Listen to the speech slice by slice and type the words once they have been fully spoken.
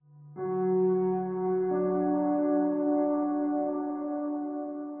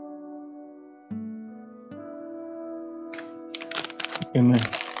Amen.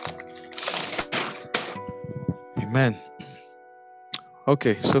 Amen.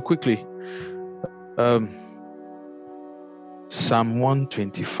 Okay, so quickly, Psalm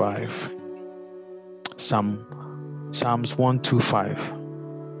 125, Psalms 125,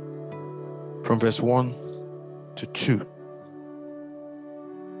 from verse 1 to 2.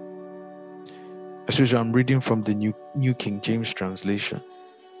 As usual, I'm reading from the New King James translation.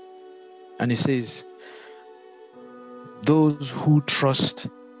 And it says, "Those who trust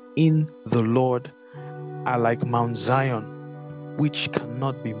in the Lord are like Mount Zion, which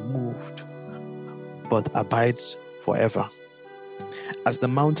cannot be moved, but abides forever. As the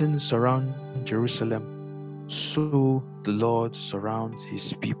mountains surround Jerusalem, so the Lord surrounds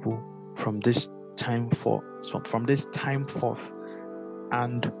his people from this time forth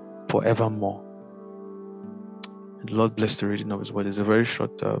and forevermore." The Lord bless the reading of his word. It's a very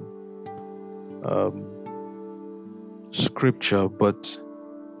short scripture, but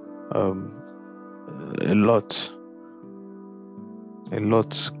a lot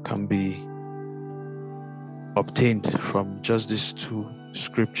can be obtained from just these two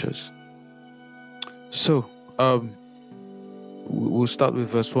scriptures. So we'll start with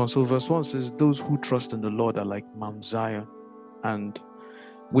verse 1. So verse 1 says, "Those who trust in the Lord are like Mount Zion, and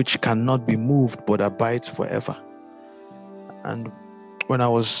which cannot be moved but abides forever." And when I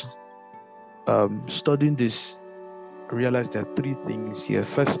was studying this, I realized there are three things here.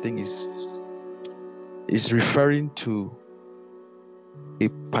 First thing is referring to a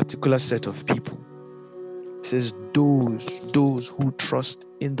particular set of people. It says those who trust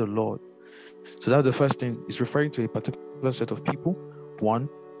in the Lord. So that's the first thing. It's referring to a particular set of people. 1.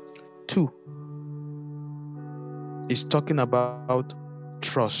 2, it's talking about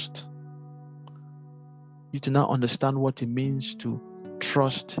trust. You do not understand what it means to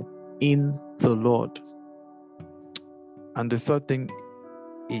trust in the Lord. And the third thing,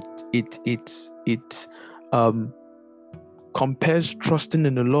 it compares trusting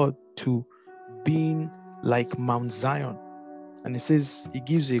in the Lord to being like Mount Zion. And it says, it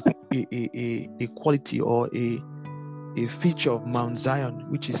gives a quality or a feature of Mount Zion,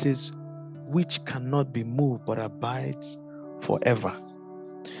 which it says, which cannot be moved but abides forever.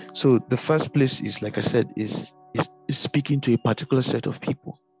 So the first place is, like I said, is speaking to a particular set of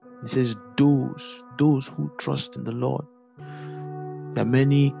people. It says those who trust in the Lord. There are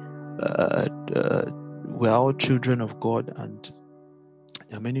many, we're all children of God, and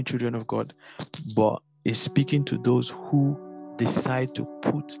there are many children of God, but it's speaking to those who decide to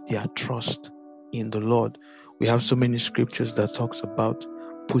put their trust in the Lord. We have so many scriptures that talks about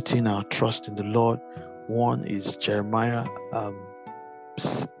putting our trust in the Lord. One is Jeremiah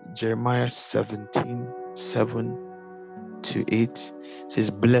 17:7-8. It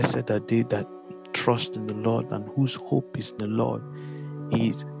says, "Blessed are they that trust in the Lord and whose hope is in the Lord."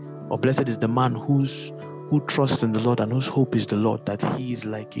 Blessed is the man who trusts in the Lord and whose hope is the Lord, that he is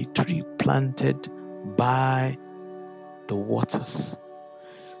like a tree planted by the waters.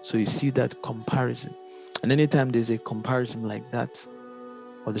 So you see that comparison. And anytime there's a comparison like that,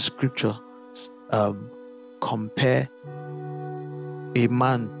 or the scripture compare a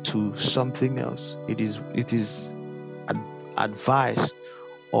man to something else, it is advised,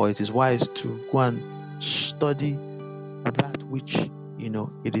 or it is wise to go and study that which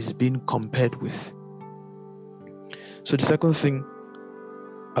it is being compared with. So the second thing,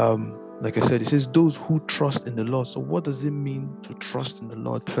 like I said, it says those who trust in the Lord. So what does it mean to trust in the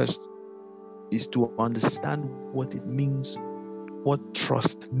Lord? First is to understand what it means, what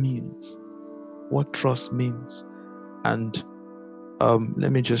trust means. And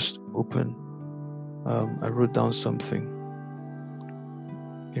let me just open. I wrote down something.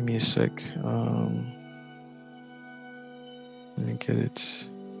 Give me a sec. Let me get it.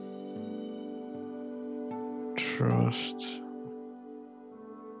 Trust.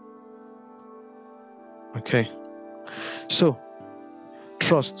 Okay. So,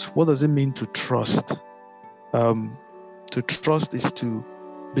 trust. What does it mean to trust? To trust is to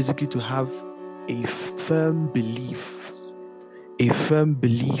basically to have a firm belief.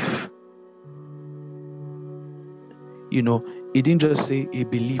 It didn't just say a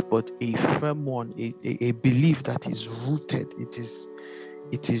belief, but a firm one, a belief that is rooted. It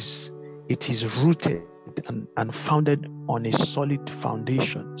is rooted and founded on a solid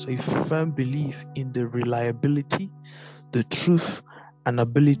foundation. So a firm belief in the reliability, the truth, and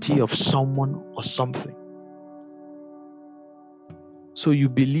ability of someone or something. So you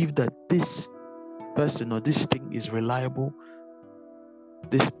believe that this person or this thing is reliable,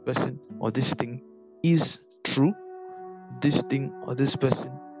 this person or this thing is true, this thing or this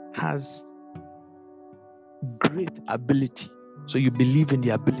person has great ability. So you believe in the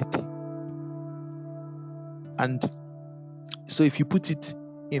ability. And so if you put it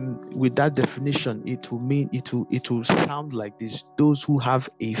in with that definition, it will sound like this: those who have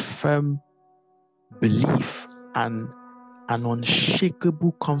a firm belief and an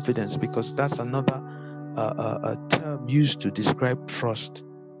unshakable confidence, because that's another a term used to describe trust.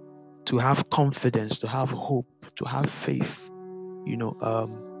 To have confidence, to have hope, to have faith,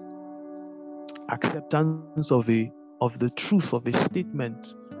 acceptance of the truth of a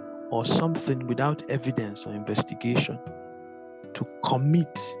statement or something without evidence or investigation. To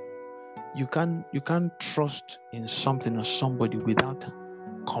commit. You can't trust in something or somebody without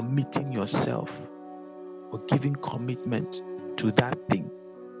committing yourself or giving commitment to that thing.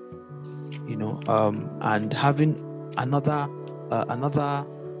 And having another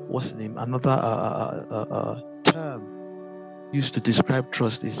what's the name? Another term used to describe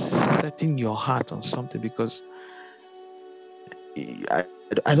trust is setting your heart on something, because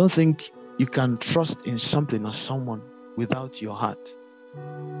I don't think you can trust in something or someone without your heart.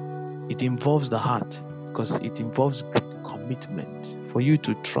 It involves the heart, because it involves great commitment for you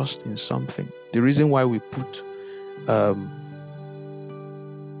to trust in something. The reason why we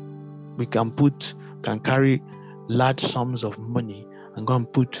can carry large sums of money and go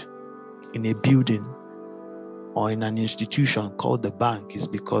and put in a building or in an institution called the bank is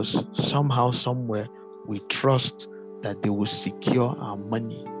because somehow, somewhere, we trust that they will secure our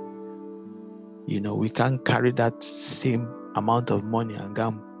money. We can't carry that same amount of money and go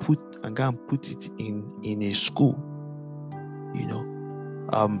and put it in a school.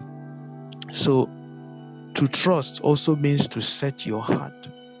 So to trust also means to set your heart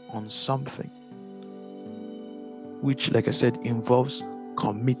on something, which, like I said, involves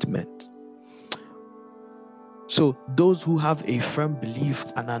commitment. So those who have a firm belief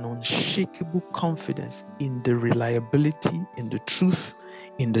and an unshakable confidence in the reliability, in the truth,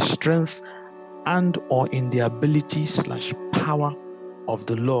 in the strength, and or in the ability/power of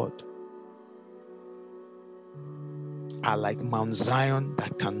the Lord are like Mount Zion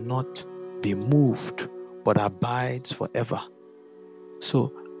that cannot be moved but abides forever.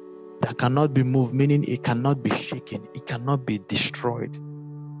 So that cannot be moved, meaning it cannot be shaken, it cannot be destroyed.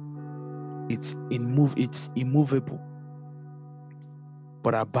 It's immovable,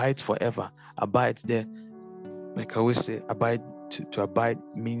 but abides forever. Abides there, like I always say, abide to abide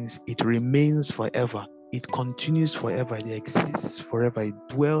means it remains forever. It continues forever. It exists forever. It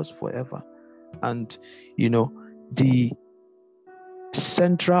dwells forever. And the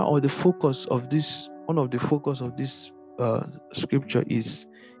central or the focus of this, one of the focus of this scripture is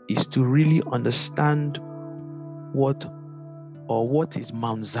to really understand what is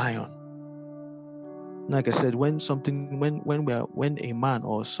Mount Zion. Like I said, when a man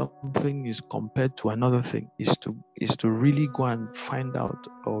or something is compared to another thing, is to really go and find out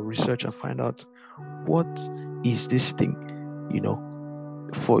or research and find out what is this thing,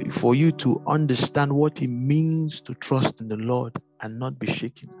 for you to understand what it means to trust in the Lord and not be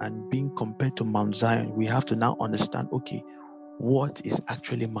shaken and being compared to Mount Zion. We have to now understand, okay, what is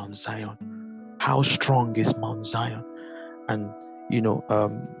actually Mount Zion? How strong is Mount Zion? And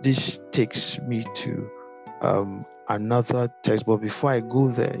this takes me to another text. But before I go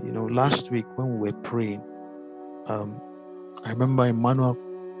there, last week when we were praying, I remember Emmanuel,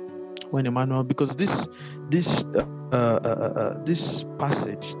 because this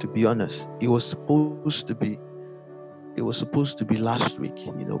passage, to be honest, it was supposed to be last week,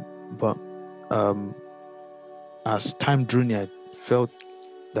 but as time drew near, I felt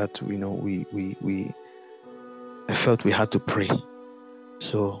that I felt we had to pray,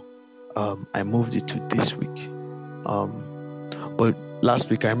 so I moved it to this week. But last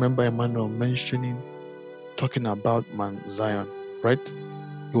week I remember Emmanuel talking about Mount Zion, right?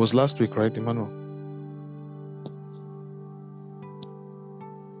 It was last week, right, Emmanuel?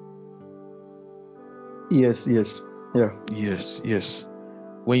 Yes. Yeah. Yes.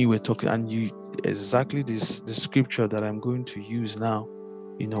 When you were talking, and you exactly the scripture that I'm going to use now,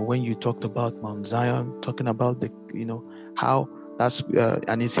 when you talked about Mount Zion, talking about the, how that's,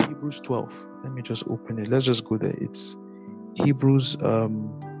 and it's Hebrews 12. Let me just open it. Let's just go there. It's Hebrews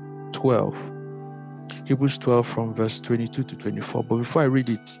 12. Hebrews 12 from verse 22 to 24. But before I read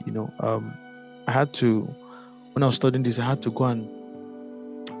it, I had to, when I was studying this, I had to go and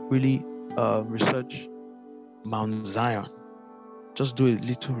really research Mount Zion. Just do a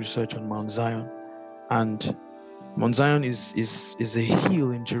little research on Mount Zion. And Mount Zion is a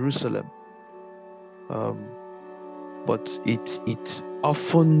hill in Jerusalem. But it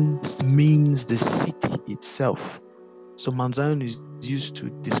often means the city itself. So Mount Zion is used to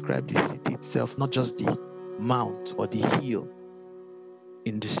describe the city itself, not just the mount or the hill.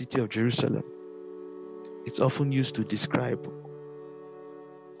 in the city of Jerusalem. It's often used to describe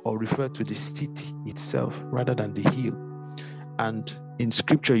or refer to the city itself rather than the hill. And in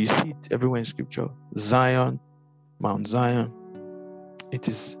scripture, you see it everywhere in scripture. Zion, Mount Zion, it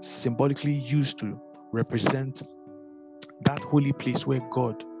is symbolically used to represent that holy place where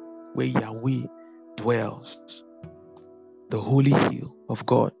God, where Yahweh dwells. The holy hill of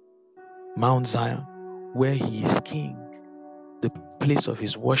God, Mount Zion, where he is king, the place of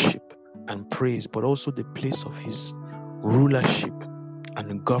his worship and praise, but also the place of his rulership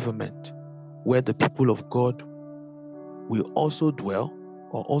and government, where the people of God will also dwell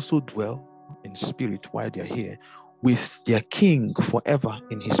in spirit while they're here with their king forever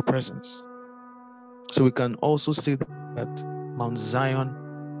in his presence. So we can also say that Mount Zion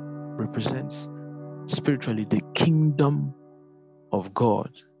represents spiritually the kingdom of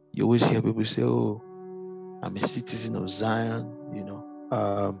God. You always hear people say, oh, I'm a citizen of Zion,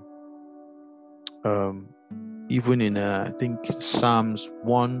 even in I think Psalms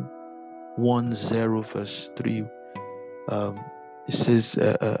 110 verse 3, it says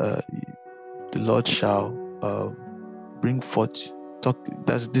the Lord shall bring forth,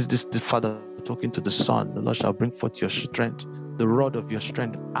 that's the Father talking to the Son. The Lord shall bring forth your strength, the rod of your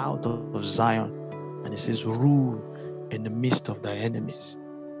strength out of Zion. And it says, rule in the midst of thy enemies.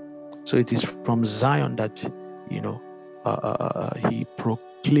 So it is from Zion that, he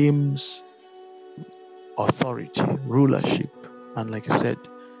proclaims authority, rulership. And like I said,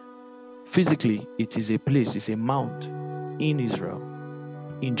 physically, it is a place, it's a mount in Israel,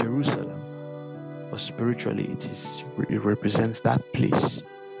 in Jerusalem. But spiritually, it represents that place,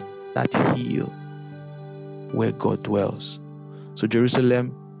 that hill where God dwells. So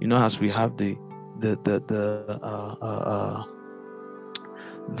Jerusalem, as we have the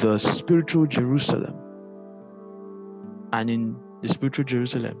spiritual Jerusalem, and in the spiritual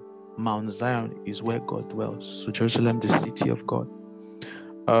Jerusalem, Mount Zion is where God dwells. So Jerusalem, the city of God.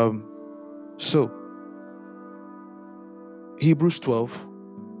 So Hebrews 12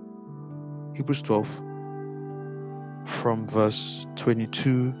 from verse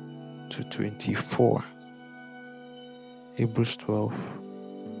 22 to 24. Hebrews 12,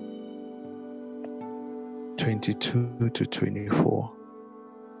 22 to 24.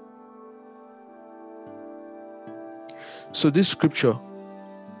 So this scripture,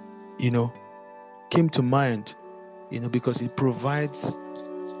 came to mind, because it provides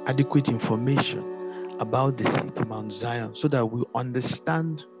adequate information about the city, Mount Zion, so that we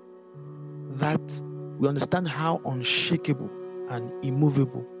understand how unshakable and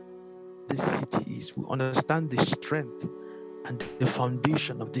immovable this city is. We understand the strength and the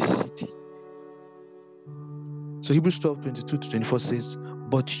foundation of this city. So Hebrews 12, 22 to 24 says,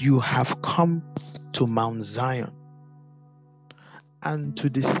 but you have come to Mount Zion and to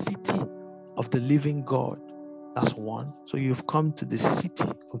the city of the living God. That's one. So you've come to the city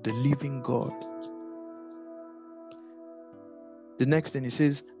of the living God. The next thing it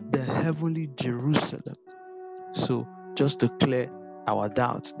says, the heavenly Jerusalem. So just to clear our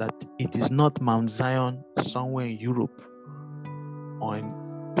doubts that it is not Mount Zion somewhere in Europe or in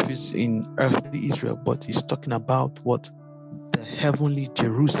earthly Israel, but he's talking about what? The heavenly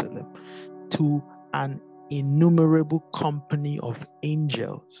Jerusalem, to an innumerable company of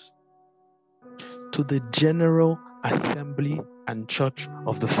angels, to the general assembly and church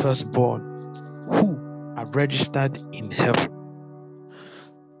of the firstborn who are registered in heaven,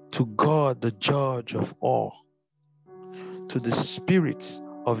 to God the judge of all, to the spirits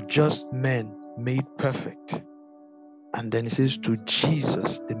of just men made perfect. And then it says, to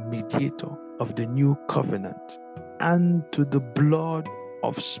Jesus, the mediator of the new covenant, and to the blood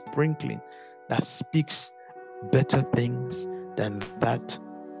of sprinkling that speaks better things than that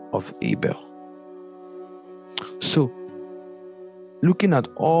of Abel. So, looking at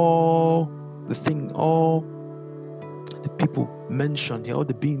all the people mentioned here, all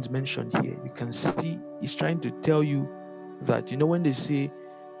the beings mentioned here, you can see he's trying to tell you that, when they say,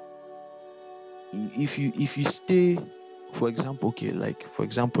 if you stay, for example,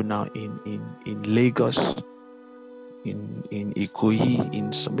 now in Lagos, in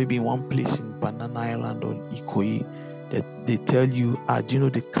Ikoyi, maybe in one place in Banana Island or Ikoyi, that they tell you, do you know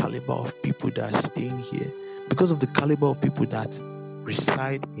the caliber of people that are staying here? Because of the caliber of people that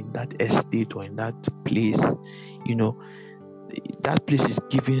reside in that estate or in that place, that place is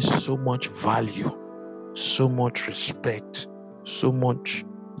given so much value, so much respect, so much,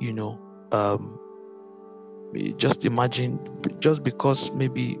 just imagine, just because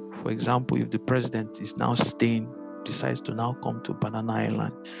maybe, for example, if the president is now decides to now come to Banana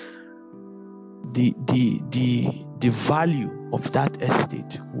Island, the value of that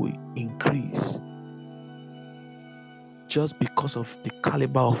estate will increase just because of the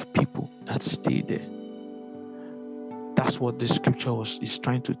caliber of people that stay there. That's what the scripture is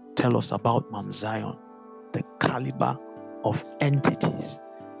trying to tell us about Mount Zion, the caliber of entities.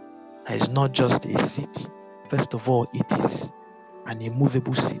 It's not just a city. First of all, it is an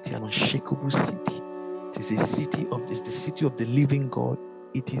immovable city, an unshakable city. It is it's the city of the living God.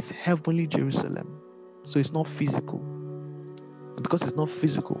 It is heavenly Jerusalem. So it's not physical. And because it's not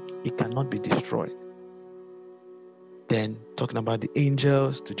physical, it cannot be destroyed. Then talking about the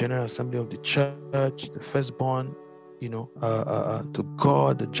angels, the general assembly of the church, the firstborn, to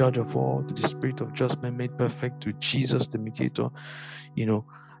God, the judge of all, to the spirit of just men made perfect, to Jesus, the mediator,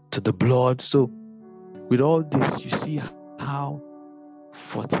 to the blood. So with all this, you see how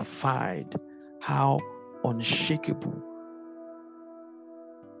fortified, how unshakable,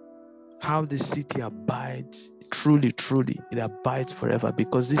 how this city abides, truly, it abides forever,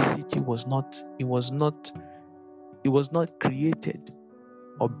 because this city was not created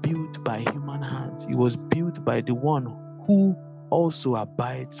or built by human hands. It was built by the one who also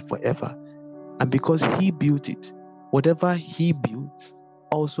abides forever. And because he built it, whatever he built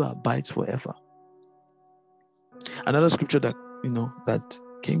also abides forever. Another scripture that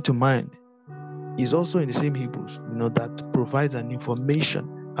came to mind is also in the same Hebrews, that provides an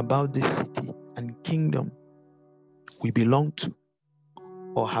information about this city and kingdom we belong to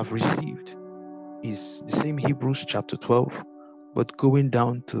or have received. Is the same Hebrews chapter 12, but going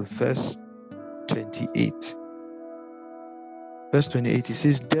down to verse 28. Verse 28, it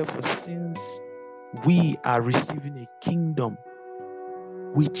says, therefore, since we are receiving a kingdom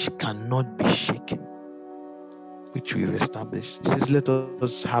which cannot be shaken, which we've established. It says, let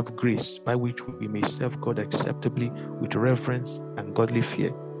us have grace by which we may serve God acceptably with reverence and godly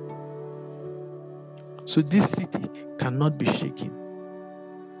fear. So this city cannot be shaken.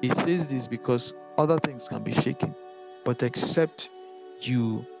 It says this because other things can be shaken, but except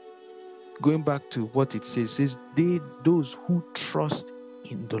you, going back to what it says those who trust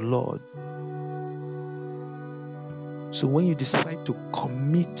in the Lord. So when you decide to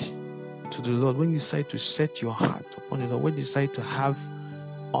commit to the Lord, when you decide to set your heart upon the Lord, when you decide to have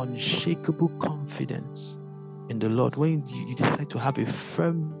unshakable confidence in the Lord, when you decide to have a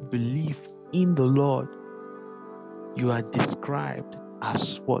firm belief in the Lord, you are described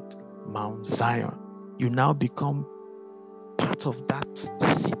as what? Mount Zion. You now become part of that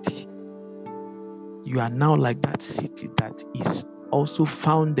city. You are now like that city that is also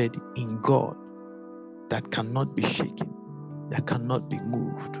founded in God, that cannot be shaken, that cannot be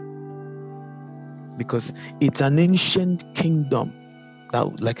moved. Because it's an ancient kingdom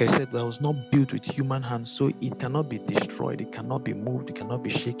that, like I said, that was not built with human hands, so it cannot be destroyed, it cannot be moved, it cannot be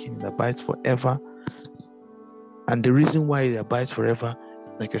shaken, it abides forever. And the reason why it abides forever,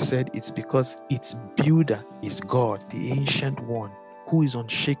 like I said, it's because its builder is God, the ancient one, who is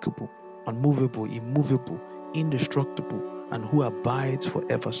unshakable, unmovable, immovable, indestructible, and who abides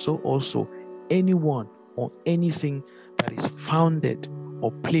forever. So also anyone or anything that is founded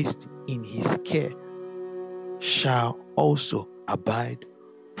or placed in his care shall also abide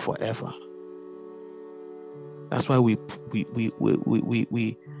forever. That's why we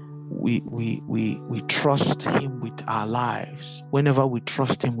trust him with our lives. Whenever we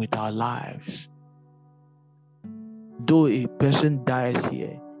trust him with our lives, though a person dies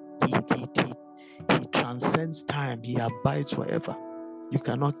here, he transcends time, he abides forever. You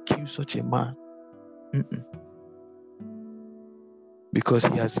cannot kill such a man. Because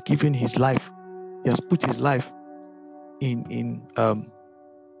he has given his life, he has put his life in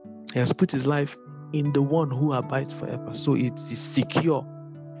the one who abides forever. So it is secure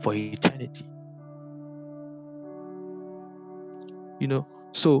for eternity.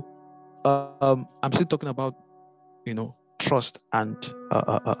 So I'm still talking about trust and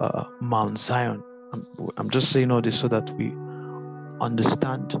Mount Zion. I'm just saying all this so that we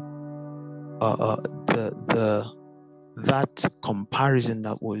understand that comparison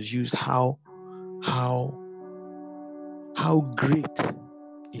that was used, how great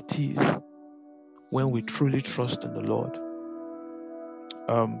it is when we truly trust in the Lord.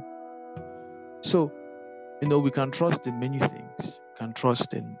 So we can trust in many things. We can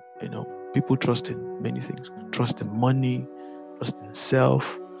trust in people trust in many things. Trust in money, trust in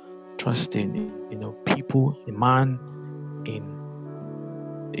self, trust in people, in man, in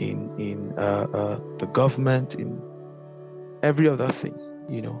the government, in every other thing,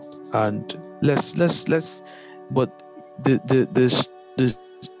 and but the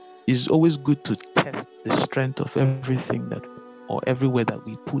it's always good to test the strength of everything or everywhere that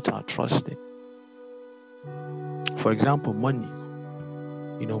we put our trust in. For example, money.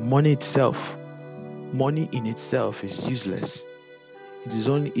 Money in itself is useless. It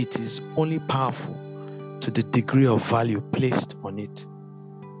is only powerful to the degree of value placed on it.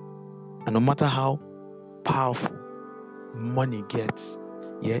 And no matter how powerful money gets,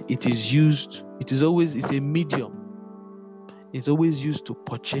 it's a medium. It's always used to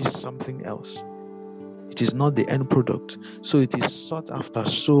purchase something else. It is not the end product. So it is sought after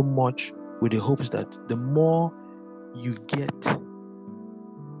so much with the hopes that the more you get,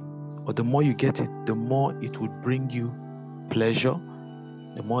 or the more you get it, the more it would bring you pleasure,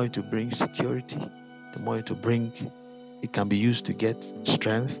 the more it will bring security, the more it can be used to get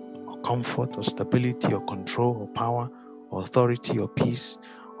strength or comfort or stability or control or power or authority or peace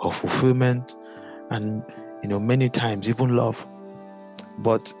or fulfillment, and many times even love.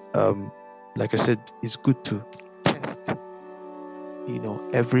 But like I said, it's good to test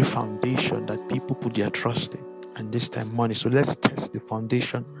every foundation that people put their trust in, and this time money. So let's test the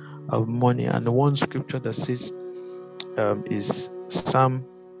foundation of money. And the one scripture that says is Psalm,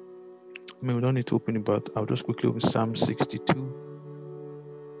 we don't need to open it, but I'll just quickly open Psalm 62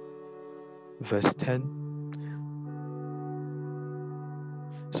 verse 10.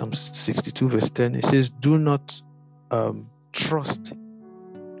 Psalm 62 verse 10, it says, do not trust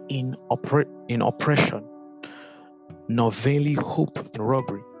in oppression, nor vainly hope in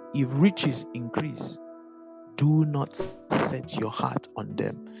robbery. If riches increase, do not set your heart on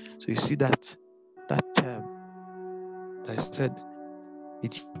them. So you see that term that I said,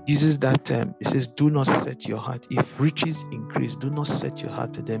 it uses that term. It says, do not set your heart. If riches increase, do not set your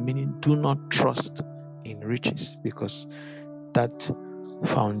heart to them, meaning do not trust in riches, because that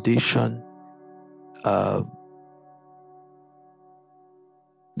foundation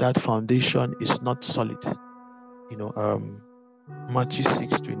is not solid. Matthew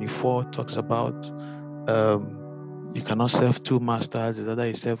 6:24 talks about you cannot serve two masters. It's either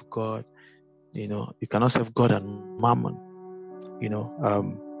you serve God, you cannot serve God and mammon.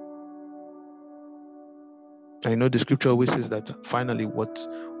 I know the scripture always says that finally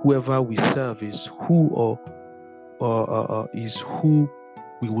whoever we serve is who is who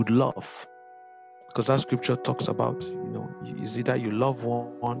we would love, because that scripture talks about is either you love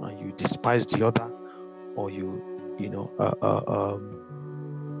one and you despise the other, or you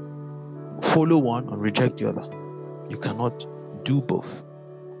follow one and reject the other. You cannot do both,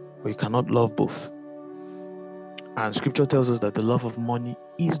 or you cannot love both. And scripture tells us that the love of money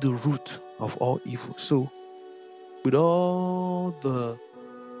is the root of all evil. So with all the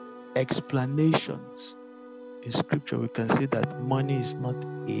explanations in scripture, we can see that money is not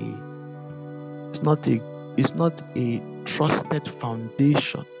a trusted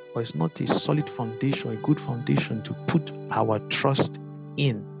foundation, or it's not a solid foundation, a good foundation to put our trust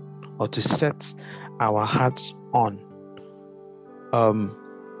in, or to set our hearts on.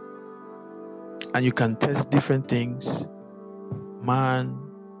 And you can test different things. Man,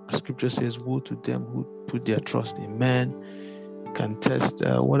 as scripture says, woe to them who put their trust in men. You can test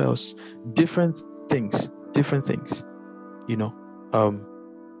what else? Different things.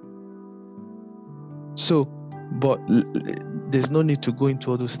 But there's no need to go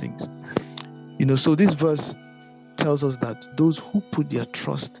into all those things. So this verse tells us that those who put their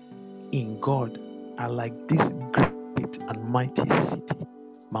trust in God are like this great and mighty city,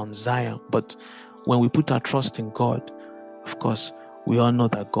 Mount Zion. But when we put our trust in God, of course, we all know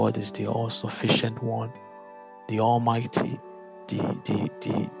that God is the all-sufficient one, the Almighty,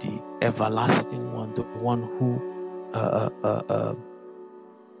 the everlasting one, the one who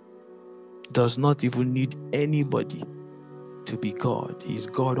does not even need anybody to be God. He's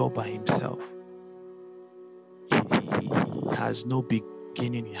God all by himself. He has no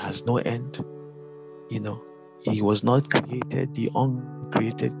beginning, he has no end. He was not created, the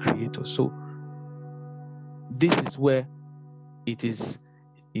uncreated creator. So this is where it is,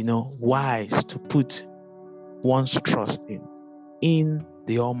 wise to put one's trust in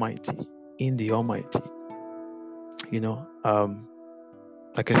the Almighty,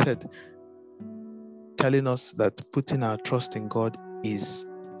 like I said, telling us that putting our trust in God is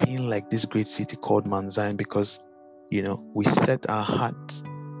being like this great city called Mount Zion, because we set our hearts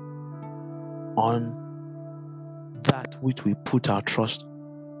on that which we put our trust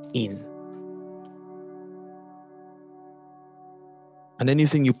in. And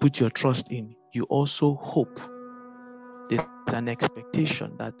anything you put your trust in, you also hope. There's an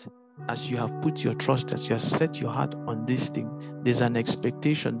expectation that as you have put your trust, as you have set your heart on this thing, there's an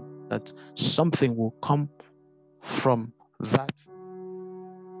expectation that something will come from that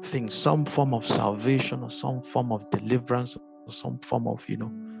thing, some form of salvation or some form of deliverance or some form of,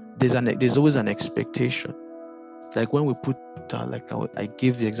 there's always an expectation. Like when we put, I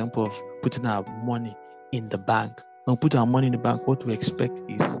gave the example of putting our money in the bank. When we put our money in the bank, what we expect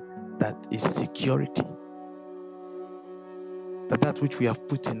is security. That which we have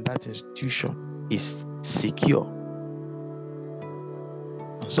put in that institution is secure.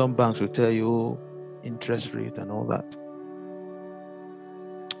 And some banks will tell you interest rate and all that.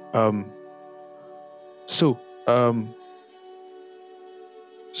 So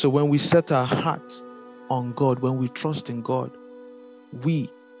when we set our hearts on God, when we trust in God, we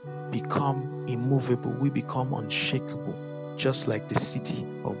become immovable, we become unshakable, just like the city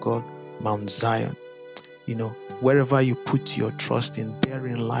of God, Mount Zion. Wherever you put your trust in,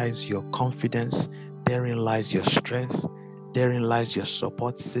 therein lies your confidence, therein lies your strength, therein lies your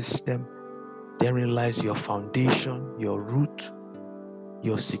support system, therein lies your foundation, your root,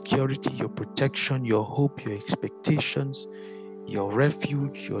 your security, your protection, your hope, your expectations, your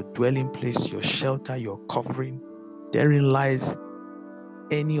refuge, your dwelling place, your shelter, your covering. Therein lies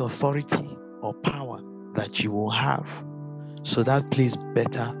any authority or power that you will have. So that place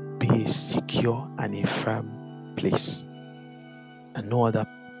better be a secure and a firm place. And no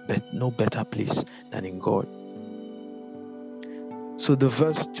better place than in God. So the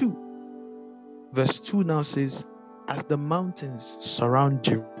verse 2 now says, as the mountains surround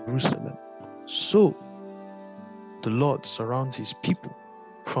Jerusalem, so the Lord surrounds his people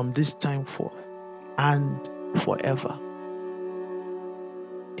from this time forth and forever.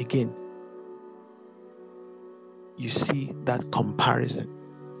 Again, you see that comparison.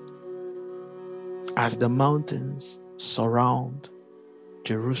 As the mountains surround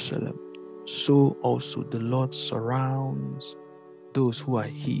Jerusalem, so also the Lord surrounds those who are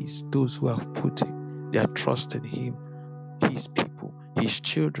his, those who have put their trust in him, his people, his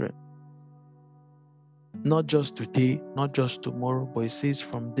children. Not just today, not just tomorrow, but it says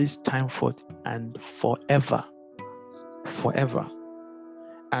from this time forth and forever. Forever.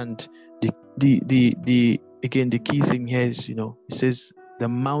 And the again, the key thing here is, it says the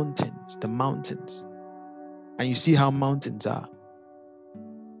mountains. And you see how mountains are.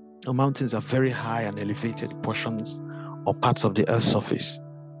 The mountains are very high and elevated portions or parts of the earth's surface.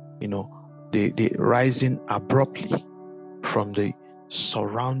 They rising abruptly from the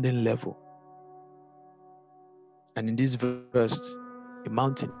surrounding level. And in this verse, a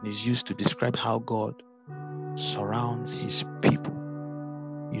mountain is used to describe how God surrounds his people.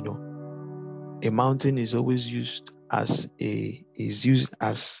 A mountain is always used as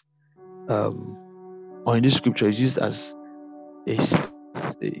or in this scripture is used as a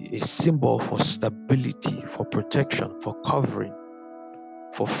symbol for stability, for protection, for covering,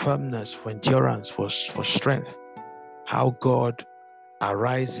 for firmness, for endurance, for strength. How God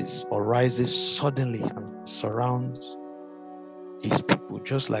arises or rises suddenly and surrounds his people,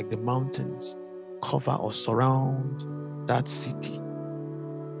 just like the mountains cover or surround that city,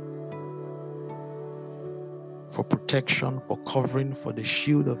 for protection, for covering, for the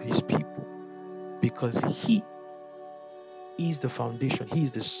shield of his people, because he is the foundation, he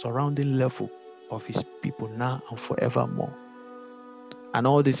is the surrounding level of his people now and forevermore. And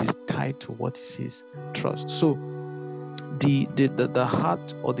all this is tied to what he says, trust. So the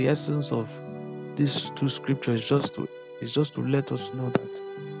heart or the essence of these two scriptures is just to let us know that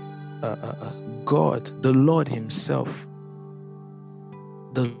God, the Lord himself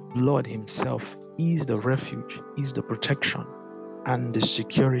is the refuge, is the protection and the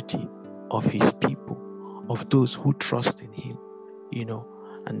security of his people, of those who trust in him,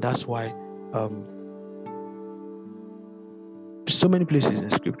 and that's why so many places in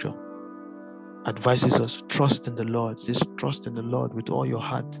scripture advises us, trust in the Lord. Says, trust in the Lord with all your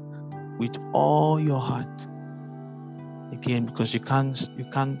heart. With all your heart. Again, because you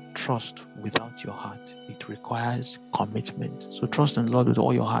can't trust without your heart. It requires commitment. So trust in the Lord with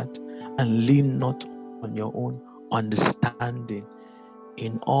all your heart and lean not on your own understanding.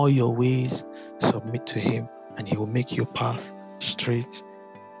 In all your ways, submit to him and he will make your path straight.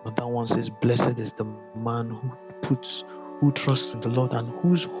 Another one says, blessed is the man who trusts in the Lord and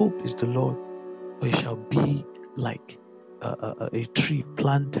whose hope is the Lord. For he shall be like a tree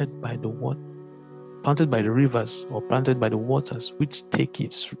planted by the rivers or planted by the waters, which takes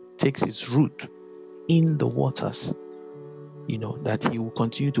its root in the waters, that he will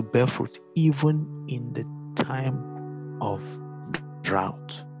continue to bear fruit even in the time of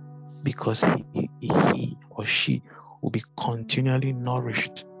drought, because he or she will be continually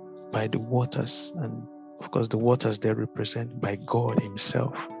nourished by the waters. And of course, the waters they represent by God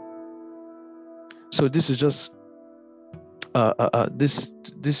himself. So this is just this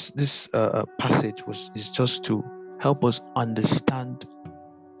passage is just to help us understand,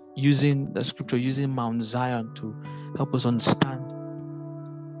 using the scripture, using Mount Zion to help us understand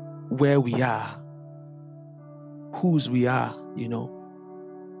where we are, whose we are,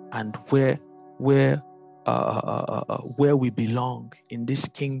 and where we belong in this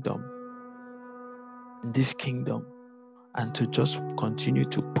kingdom, and to just continue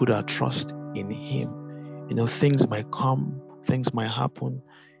to put our trust in Him. Things might come, things might happen,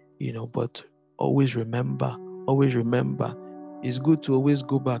 but always remember, it's good to always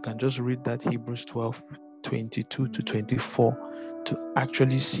go back and just read that Hebrews 12:22-24 to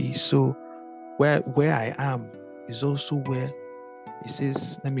actually see. So where I am is also where it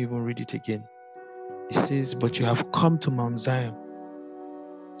says, let me even read it again. It says, but you have come to Mount Zion.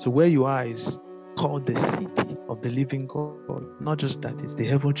 So where you are is called the city of the living God. Not just that, it's the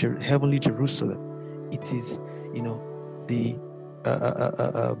heavenly Jerusalem. It is,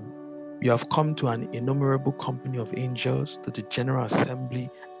 you have come to an innumerable company of angels, to the general assembly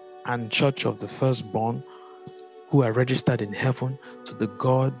and church of the firstborn who are registered in heaven, to the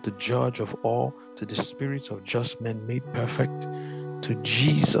God, the judge of all, to the spirits of just men made perfect, to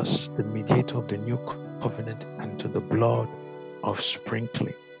Jesus, the mediator of the new covenant, and to the blood of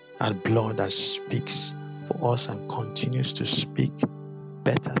sprinkling, and blood that speaks for us and continues to speak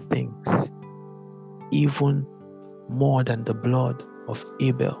better things, even more than the blood of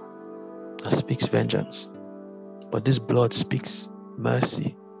Abel that speaks vengeance. But this blood speaks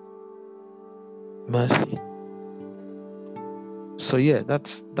mercy. So yeah,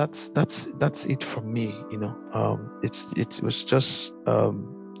 that's it from me. It was just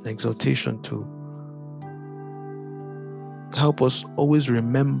an exhortation to help us always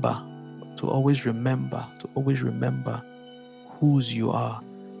remember whose you are,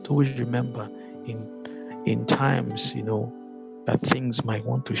 to always remember in times, that things might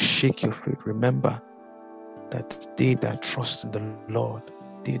want to shake your faith. Remember that they that trust in the Lord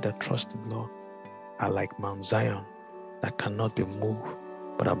are like Mount Zion, that cannot be moved,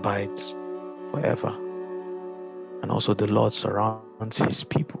 but abides forever. And also the Lord surrounds His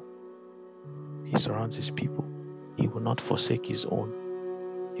people. He surrounds His people. He will not forsake His own.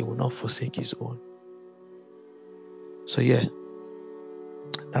 So yeah,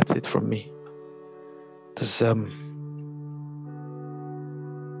 that's it from me. Does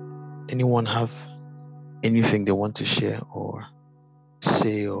anyone have anything they want to share or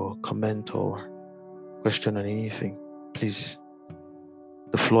say or comment or question on anything? Please,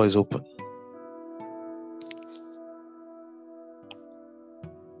 the floor is open.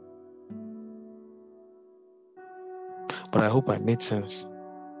 But I hope I made sense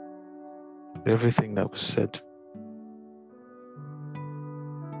with everything that was said.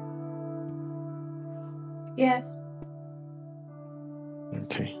 Yes.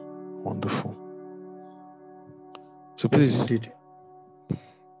 Okay, wonderful. So please,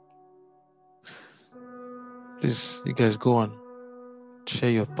 you guys go on,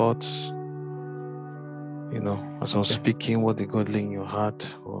 share your thoughts. As I was speaking, what did God lay in your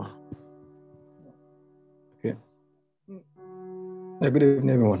heart? Okay. Yeah, good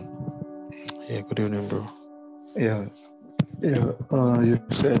evening, everyone. Yeah, good evening, bro. Yeah. You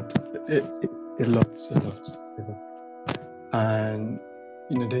said a lot. And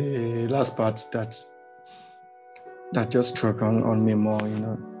the last part that just struck on me more,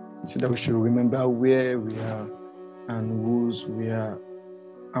 so that we should remember where we are and whose we are.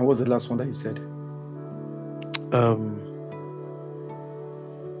 And what's the last one that you said?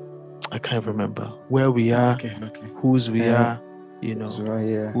 I can't remember where we are, whose we are,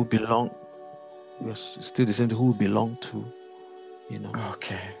 who belong. We're still the same, who belong to,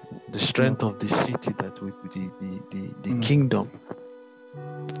 Okay. the strength of the city, that we, the kingdom,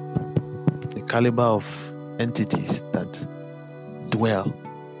 the caliber of entities that dwell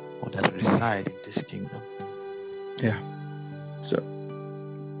or that reside in this kingdom. Yeah. So,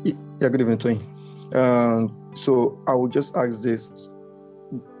 good evening, Tony. So I will just ask this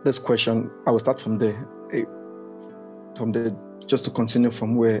question. I will start from there, just to continue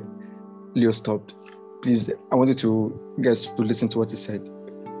from where Leo stopped. Please, I want you guys to listen to what he said.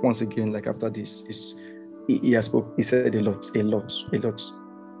 Once again, like after this, he said a lot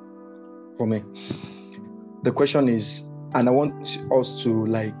for me. The question is, and I want us to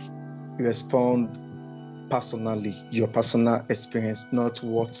respond personally, your personal experience, not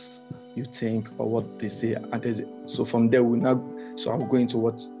what you think or what they say. So from there, I'll go into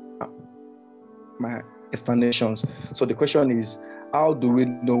what my explanations. So the question is, how do we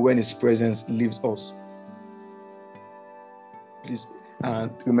know when His presence leaves us? Please,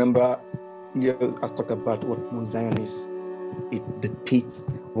 and remember, Leo has talked about what Mount Zion is. It depicts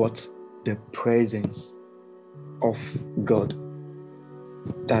what the presence of God.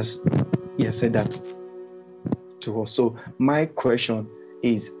 He has said that to us. So my question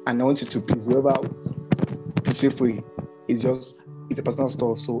is, and I want you to please, whoever, please feel free. It's a personal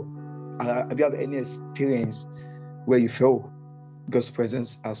stuff. So have you had any experience where you felt God's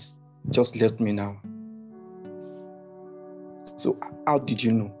presence has just left me now? So how did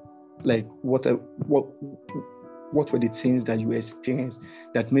you know? Like what were the things that you experienced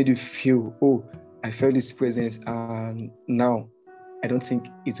that made you feel, oh, I felt this presence and now I don't think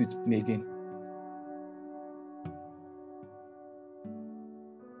it's with me again?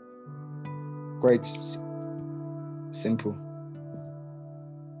 Quite simple.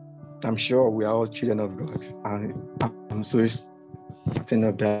 I'm sure we are all children of God, and I'm so certain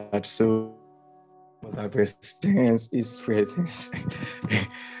of that. So must have experienced His presence.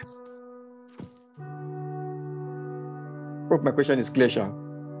 Hope my question is clear, Sha.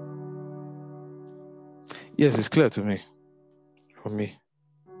 Yes, it's clear to me. For me,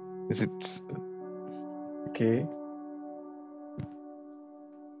 is it okay?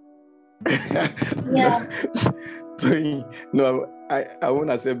 Yeah. No, I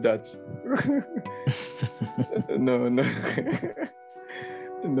won't accept that. No. No.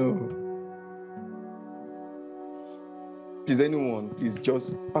 Is anyone, please,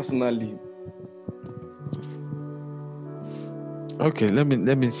 just personally? okay? Let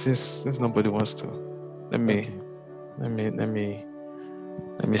me since nobody wants to, let me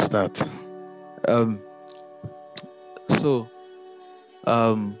start. So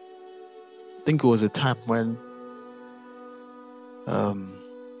I think it was a time when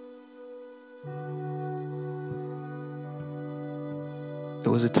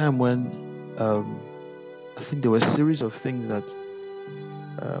I think there were a series of things that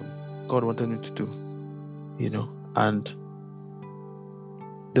God wanted me to do, and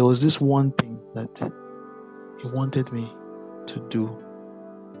there was this one thing that He wanted me to do.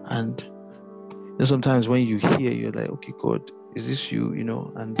 And sometimes when you hear, you're like, okay, God, is this you,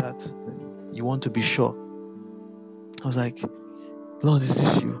 and that you want to be sure. I was like, Lord, is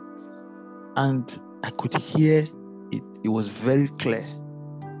this you? And I could hear it. It was very clear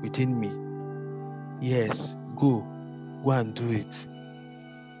within me. Yes, go and do it.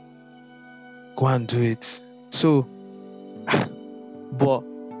 Go and do it. So, but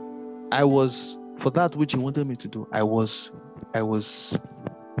I was, for that which He wanted me to do, I was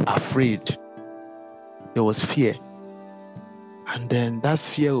afraid. There was fear. And then that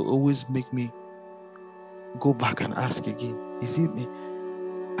fear will always make me go back and ask again, is it me?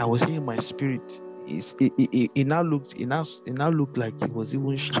 I was hearing my spirit. It now looked like He was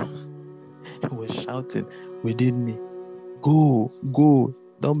even shouting. He was shouting within me, go,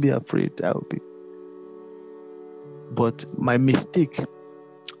 don't be afraid. I'll be. But my mistake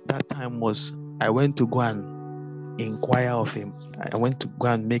that time was I went to go and inquire of Him. I went to go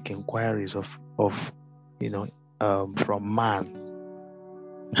and make inquiries of from man.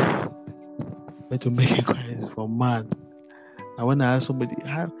 I went to make inquiries from man. And when I ask somebody,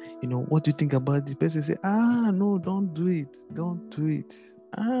 what do you think about this? The person say, no, don't do it. Don't do it.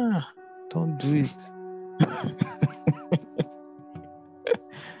 Don't do it.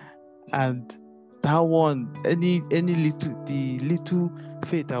 And that one, the little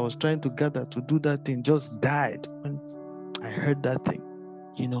faith I was trying to gather to do that thing just died when I heard that thing.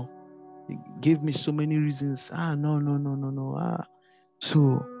 It gave me so many reasons. No.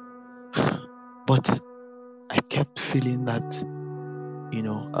 So, but I kept feeling that,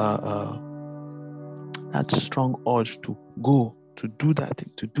 that strong urge to go, to do that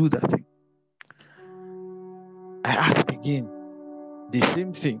thing. I asked again, the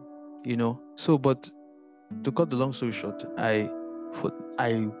same thing, So, but to cut the long story short, I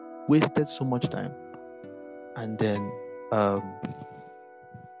wasted so much time, and then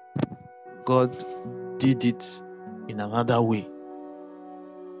God did it in another way,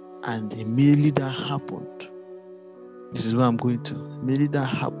 and immediately that happened. This is where I'm going to. Immediately that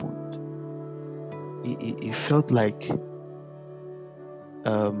happened, it felt like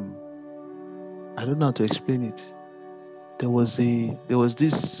I don't know how to explain it. There was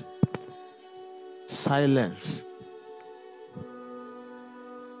this silence.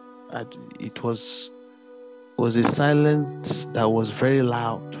 And it was a silence that was very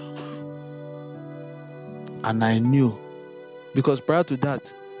loud. And I knew, because prior to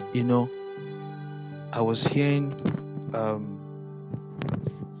that, I was hearing,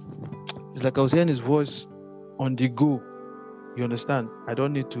 it's like I was hearing His voice on the go. You understand? I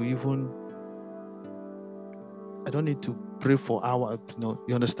don't need to pray for hours.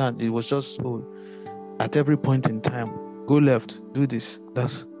 You understand? It was just, at every point in time, go left, do this.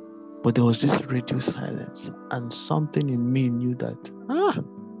 But there was this radio silence, and something in me knew that,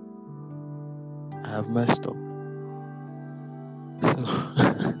 I have messed up.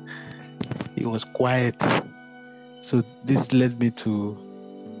 So it was quiet. So this led me to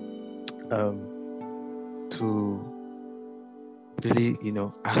really,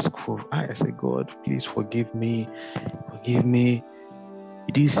 ask for. I said, God, please forgive me. He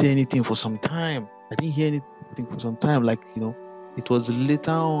didn't say anything for some time. I didn't hear anything for some time. Like, it was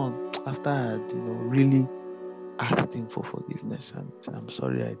later on after I had, really asked him for forgiveness. And I'm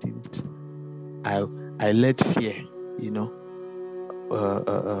sorry I didn't. I let fear,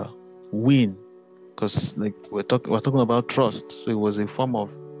 win. Because like we're talking about trust. So it was a form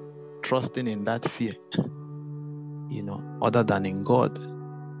of trusting in that fear, other than in God.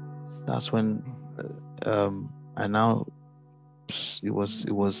 That's when and now it was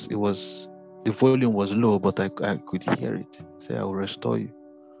the volume was low, but I could hear it say, I will restore you.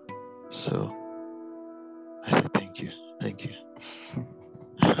 So I said, thank you. Okay.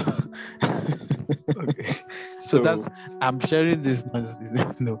 So I'm sharing this,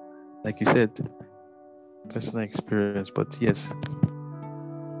 like you said, personal experience. But yes,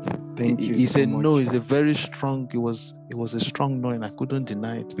 thank you. He so said much. no. It's a very strong. It was a strong no, and I couldn't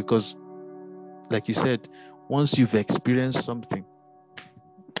deny it because, like you said, once you've experienced something,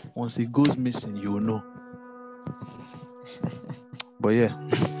 once it goes missing, you'll know. But yeah.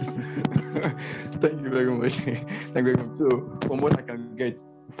 Thank you very much. Thank you very much. So, from what I can get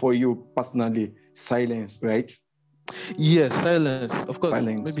for you personally, silence, right? Yes, silence. Of course,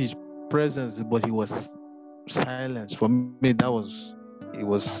 silence. Maybe his presence, but he was silence. For me, it was.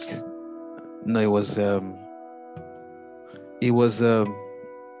 Okay. No, it was.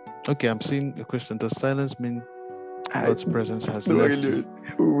 Okay, I'm seeing a question. Does silence mean God's presence has left you?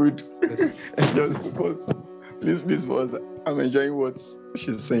 Would just because please pause. I'm enjoying what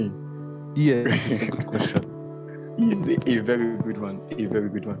she's saying. Yes, it's a good question. It's a very good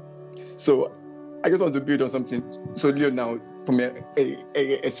one. So I just want to build on something. So Leo, now from a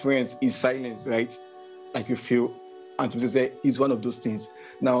experience is silence, right? Like you feel, and to say it's one of those things.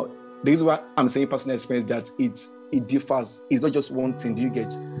 Now, this is what I'm saying, personal experience, that it differs. It's not just one thing. Do you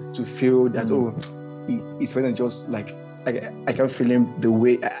get to feel that his presence just like I can feel him the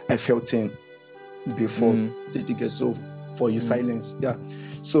way I felt him before. Did you get? So for you, silence, yeah.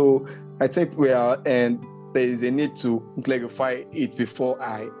 So I think we are, and there is a need to clarify it before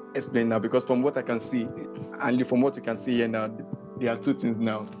I explain now, because from what I can see, and from what you can see here now, there are two things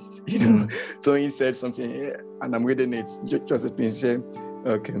now. So he said something, and I'm reading it. Just explain.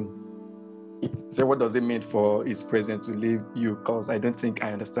 Okay. So what does it mean for his presence to leave you? Because I don't think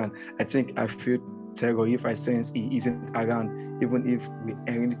I understand. I think I feel terror if I sense he isn't around, even if we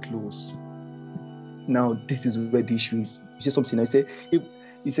aren't close. Now, this is where the issue is. You say something, I say, if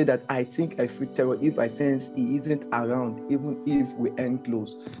you say that I think I feel terror if I sense he isn't around, even if we aren't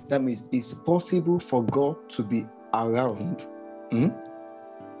close. That means it's possible for God to be around,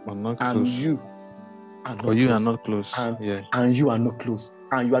 but not close. And you are not close. You are not close. And you are not close.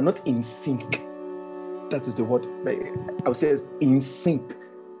 And you are not in sync. That is the word. I would say is in sync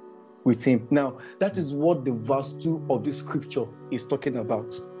with him. Now, that is what the verse 2 of this scripture is talking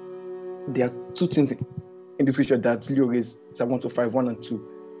about. There are two things in the scripture that Leo raised, Psalm 125, 1 and 2.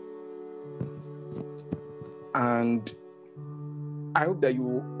 And I hope that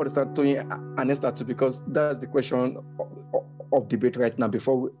you understand Tony and Esther too, because that's the question of debate right now.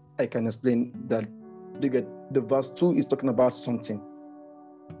 Before I can explain that, the verse 2 is talking about something.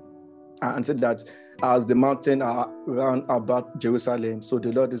 And said that as the mountain are round about Jerusalem, so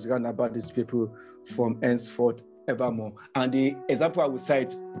the Lord is round about his people from henceforth evermore. And the example I would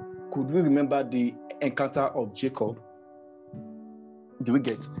cite, could we remember the encounter of Jacob? Do we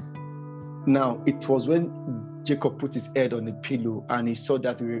get? Now, it was when Jacob put his head on a pillow and he saw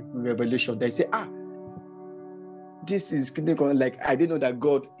that revelation. They say, this is like, I didn't know that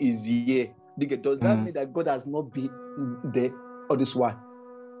God is here. Does that mean that God has not been there all this while?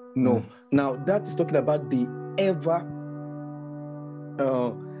 No. Now, that is talking about the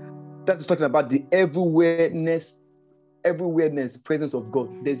everywhereness presence of God.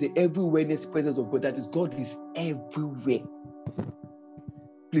 There's an everywhereness presence of God. That is, God is everywhere.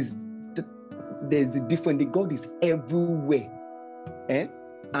 Please, there's a difference. God is everywhere.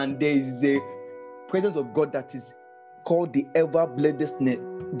 And there is a presence of God that is called the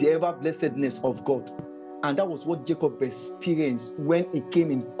ever-blessedness of God. And that was what Jacob experienced when he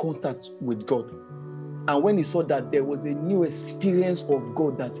came in contact with God. And when he saw that there was a new experience of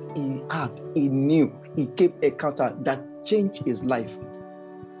God that he had, he came encounter that changed his life.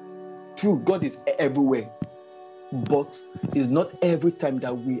 True, God is everywhere. but it's not every time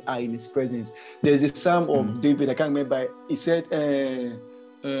that we are in his presence. There's a psalm of David, I can't remember. He said,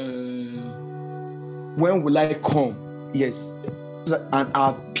 when will I come? Yes. And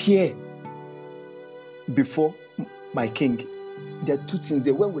appear before my king. There are two things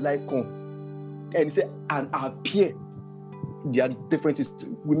there. When will I come? And he said, and appear. There are different things.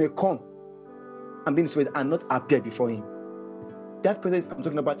 We may come and be in his presence and not appear before him. That presence I'm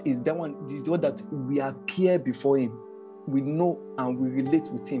talking about is that one, is the one that we appear before him. We know and we relate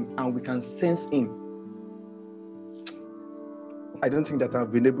with him and we can sense him. I don't think that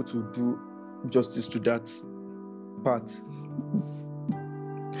I've been able to do justice to that part.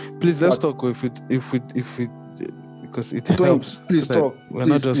 Please let's talk if it because it helps. Please talk. We're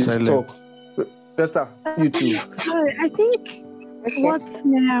not just silent. Talk. Esther, you too. Sorry, I think what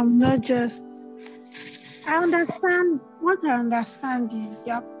I'm not just. I understand. What I understand is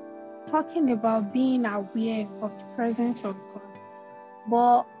you're talking about being aware of the presence of God.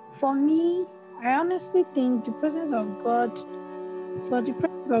 But for me, I honestly think the presence of God, for the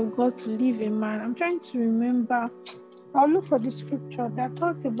presence of God to live in man, I'm trying to remember. I'll look for the scripture that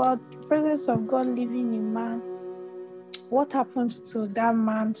talked about the presence of God living in man. What happens to that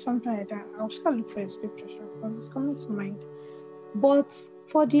man? Something like that. I'll just look for a scripture because it's coming to mind. But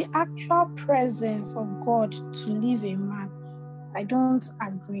for the actual presence of God to live in man, I don't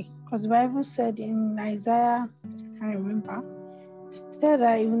agree. Because the Bible said in Isaiah, I can't remember, said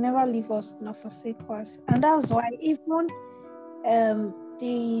that he will never leave us nor forsake us. And that's why even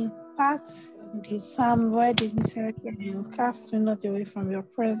the parts in the psalm where David said, cast me not away from your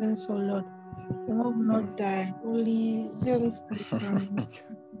presence, O Lord. Remove not thy Holy Spirit from me.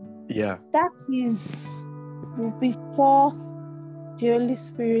 Yeah. That is before the Holy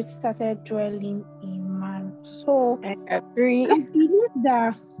Spirit started dwelling in man. So I agree. I believe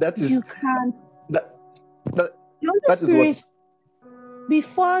that is, you can. The Holy Spirit,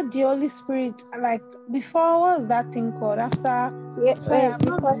 before the Holy Spirit, like before, what was that thing called? After before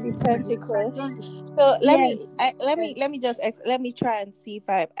the Pentecost. So let me try and see if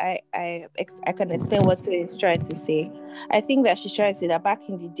I can explain what Toyin is trying to say. I think that she's trying to say that back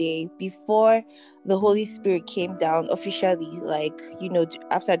in the day, before the Holy Spirit came down officially,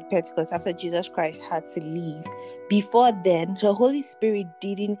 after the Pentecost, after Jesus Christ had to leave, before then, the Holy Spirit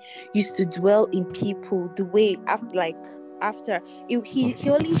didn't used to dwell in people the way he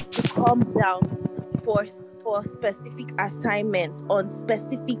only used to come down for specific assignments on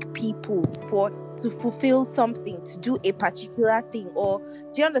specific people to fulfill something, to do a particular thing. Or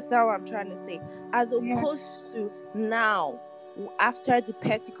do you understand what I'm trying to say? As opposed to now, after the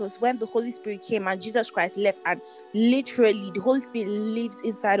Pentecost, when the Holy Spirit came and Jesus Christ left, and literally the Holy Spirit lives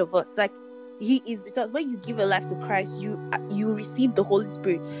inside of us. Like he is, because when you give a life to Christ, you receive the Holy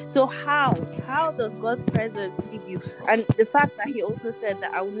Spirit. So how does God's presence leave you? And the fact that he also said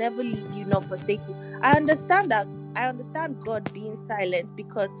that I will never leave you nor forsake you. I understand God being silent,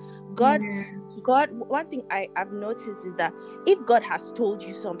 because God, one thing I've noticed is that if God has told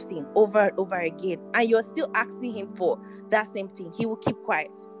you something over and over again and you're still asking him for that same thing, he will keep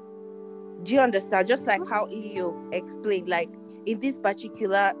quiet. Do you understand? Just like how Leo explained, like in this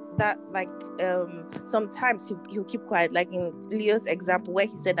particular, that sometimes he'll keep quiet, like in Leo's example where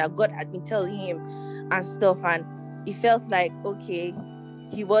he said that God had been telling him and stuff, and he felt like, okay,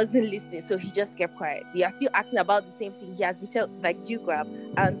 he wasn't listening, so he just kept quiet. He is still asking about the same thing he has been telling, like, do you grab?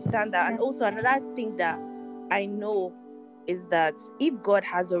 I understand that. And also another thing that I know is that if God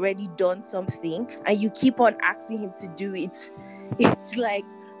has already done something and you keep on asking him to do it, it's like,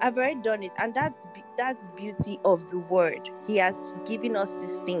 I've already done it. And that's the beauty of the word. He has given us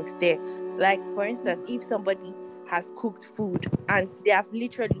these things there. Like, for instance, if somebody has cooked food and they have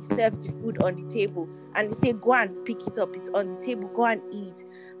literally served the food on the table and they say, go and pick it up, it's on the table, go and eat.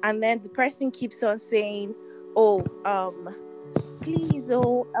 And then the person keeps on saying, please,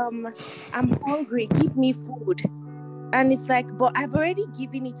 I'm hungry, give me food. And it's like, but I've already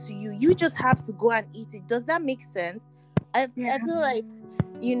given it to you. You just have to go and eat it. Does that make sense? I feel like,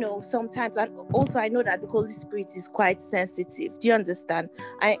 sometimes, and also I know that the Holy Spirit is quite sensitive. Do you understand?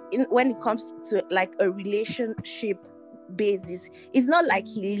 When it comes to like a relationship basis, it's not like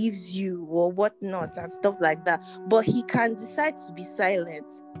he leaves you or whatnot and stuff like that, but he can decide to be silent.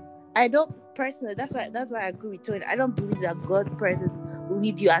 I don't personally, that's why I agree with Tony. I don't believe that God's presence will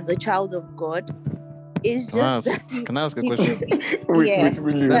leave you as a child of God. It's just can I ask a question? Wait,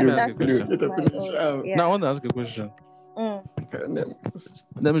 No, I want to ask a question.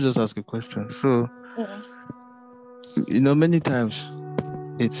 Let me just ask a question. So, many times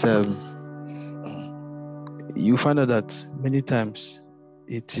it's you find out that many times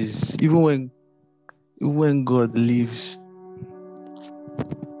it is, even when when God lives,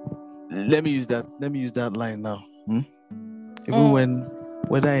 let me use that line now. Even when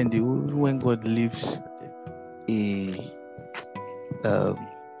God lives,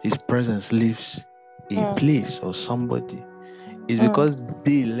 his presence leaves a place or somebody, it's because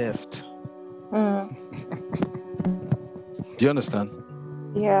they left. Do you understand?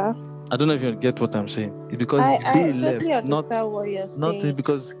 Yeah. I don't know if you get what I'm saying. It's because I they totally left, understand what you're saying.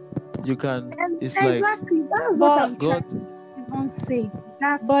 because you can. It's Exactly. That's what I'm trying to even say.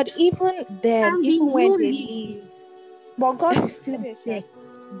 That But even then, can be even when you they leave, leave, but God is still there.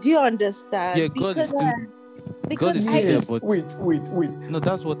 do you understand? Yeah, God is still. God is still there, but wait. no,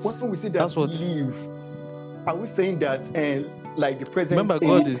 that's what. When we say That's what. leave, are we saying that like the presence? Remember,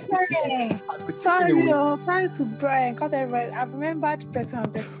 God is. Sorry to cut everybody. I've remembered the person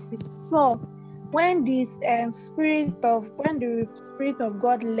of the thing. So when the spirit of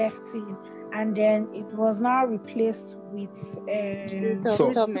God left him, and then it was now replaced with Saul.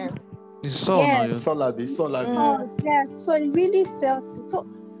 It's Saul now. Yes. Saul. Yeah. So he really felt it. So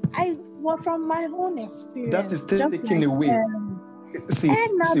from my own experience, that is taken away.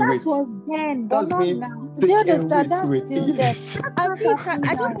 That was then, but not now. Do you understand? That's still there. Please,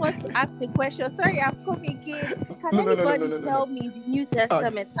 I just want to ask a question. Sorry, I've come again. Can anybody tell me in the New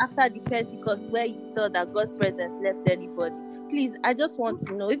Testament after the Pentecost where you saw that God's presence left anybody? Please, I just want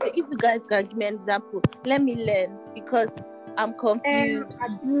to know. If you guys can give me an example, let me learn because I'm confused. I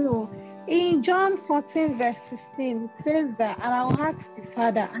do. In John 14, verse 16, it says that, and I will ask the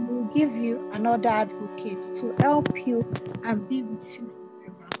Father, and he will give you another advocate to help you and be with you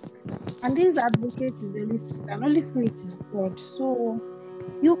forever. And this advocate is the Holy Spirit, and Holy Spirit is God. So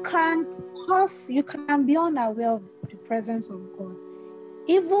you can be unaware of the presence of God.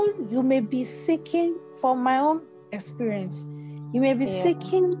 Even you may be seeking, from my own experience, you may be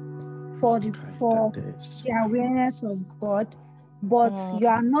seeking for the awareness of God, but you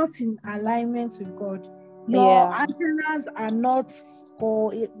are not in alignment with God. Your antennas are not,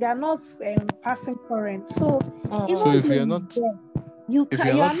 they are not passing current. So even if you're not, you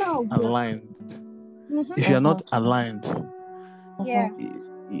are not aligned. If you're not aligned,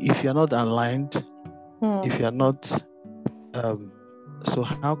 if you're not aligned, if you're not, so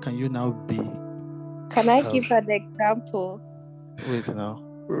how can you now be? Can I give an example? Wait now.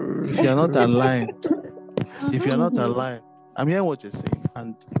 If you're not aligned, I'm hearing what you're saying,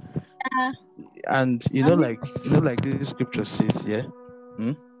 and like this scripture says,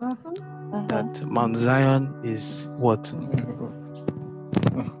 that Mount Zion is what?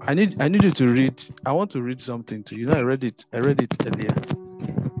 I need you to read. I want to read something to you. I read it earlier.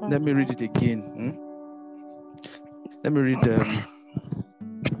 Let me read it again. Let me read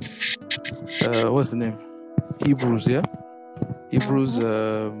what's the name? Hebrews,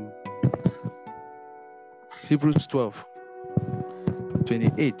 Hebrews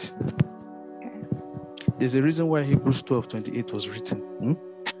 12:28. There's a reason why Hebrews 12:28 was written.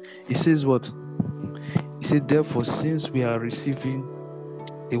 It says what? It said, therefore, since we are receiving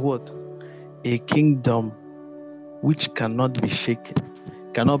a kingdom which cannot be shaken,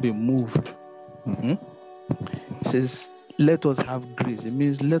 cannot be moved. It says, let us have grace. It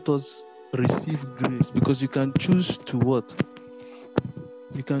means let us receive grace, because you can choose to what?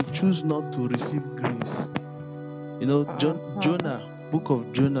 You can choose not to receive grace. Jonah, book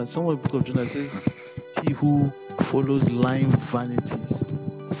of Jonah, says, he who follows lying vanities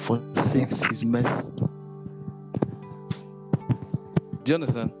forsakes his mercy. Do you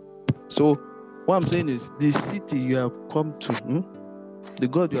understand? So what I'm saying is, the city you have come to, the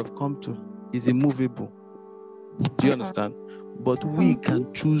God you have come to is immovable. Do you understand? But we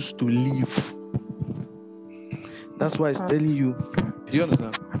can choose to live. That's why it's telling you. Do you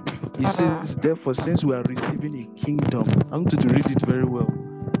understand? It says, therefore, since we are receiving a kingdom, I want you to read it very well.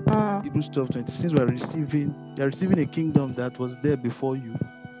 Hebrews 12:20. Since we are receiving a kingdom that was there before you,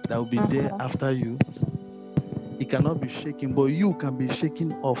 that will be there after you. It cannot be shaken, but you can be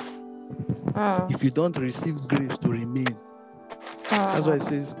shaken off if you don't receive grace to remain. That's why it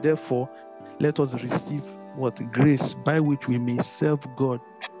says, therefore, let us receive what? Grace by which we may serve God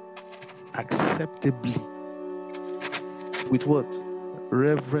acceptably. With what?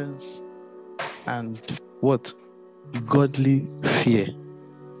 Reverence and what? Godly fear.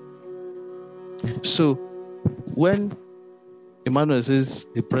 So when Emmanuel says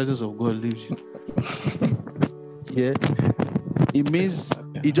the presence of God leaves you, it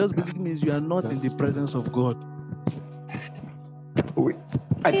just basically means you are not in the presence of God.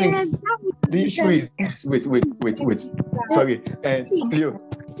 I think the issue is wait. Sorry, Leo.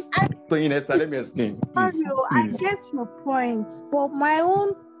 So Inesta, let me explain. Please. I get your point, but my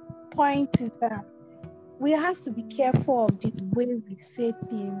own point is that we have to be careful of the way we say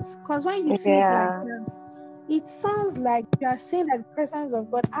things. Because when you say it like that, it sounds like you are saying that the presence of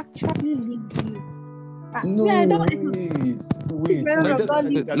God actually leaves you. No, I don't wait.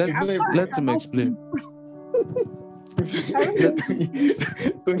 Let him explain. I don't want to sleep.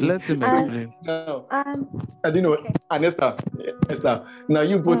 Let him explain. Now, I don't know, and Esther, now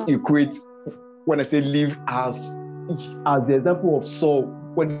you both equate when I say leave as the example of Saul,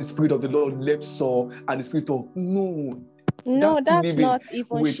 when the Spirit of the Lord left Saul and the Spirit of no, that's living, not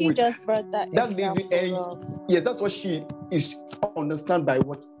even. She just brought that example. Living, yes, that's what she is understand by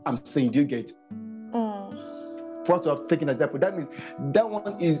what I'm saying. Do you get? For us to have taken an example, that means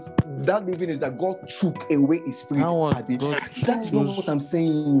that living is that God took away His Spirit. That's not what I'm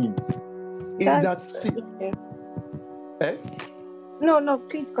saying. No,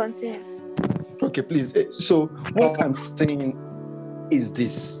 please continue. Okay, please. So what I'm saying is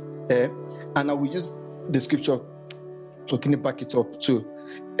this, and I will use the scripture to kind of back it up too.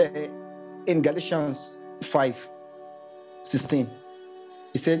 In Galatians 5:16,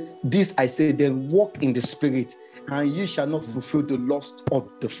 he said, "This I say, then walk in the Spirit, and ye shall not fulfill the lust of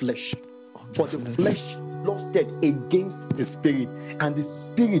the flesh. For the flesh lusted against the Spirit, and the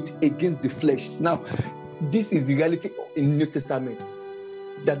Spirit against the flesh." Now, this is the reality in New Testament,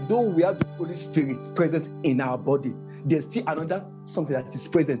 that though we have the Holy Spirit present in our body, there's still another something that is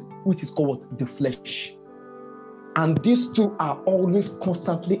present, which is called the flesh. And these two are always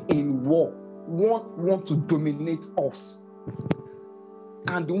constantly in war. One wants to dominate us.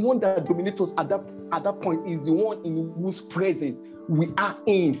 And the one that dominates us at that point is the one in whose presence we are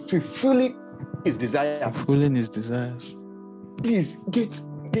in, fulfilling his desires. Fulfilling his desires. Please get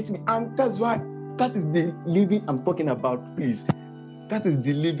me. And that's why that is the living I'm talking about, please. That is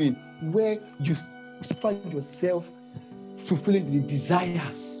the living where you find yourself fulfilling the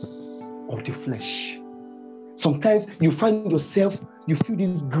desires of the flesh. Sometimes you find yourself, you feel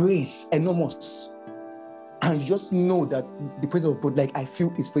this grace enormous, and you just know that the presence of God, like I feel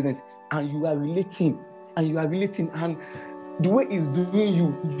His presence, and you are relating, and the way He's doing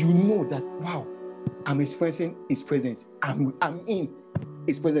you know that, wow, I'm experiencing His presence. I'm in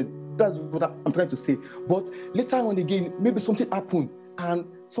His presence. That's what I'm trying to say. But later on again, maybe something happened, and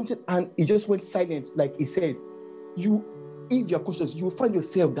it just went silent. Like he said, if you're conscious, you will find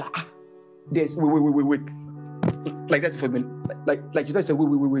yourself that there's wait. Like that's for me. Like you just say,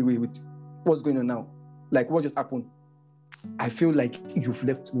 wait. What's going on now? Like what just happened? I feel like you've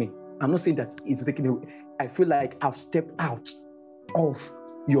left me. I'm not saying that it's taken away. I feel like I've stepped out of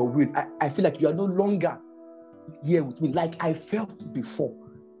your will. I feel like you are no longer here with me like I felt before.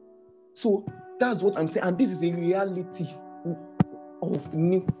 So that's what I'm saying. And this is a reality of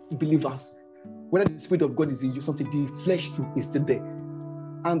new believers. Whether the Spirit of God is in you, something, the flesh too is still there.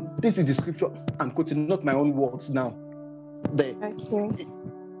 And this is the scripture I'm quoting, not my own words now. There. Okay.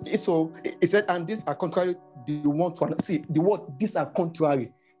 So it said, and these are contrary, the one to see the word, these are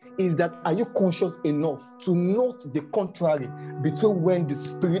contrary, is that are you conscious enough to note the contrary between when the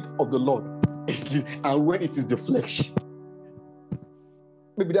Spirit of the Lord is and when it is the flesh?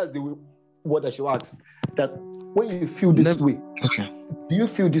 Maybe that's the word I should ask. That when you feel this way, do you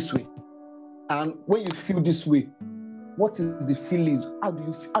feel this way? And when you feel this way, what is the feelings? How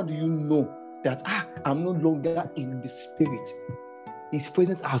do you know that I'm no longer in the Spirit? His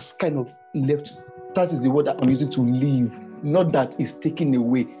presence has kind of left. That is the word that I'm using to leave, not that it's taken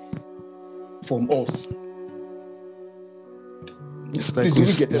away from us. It's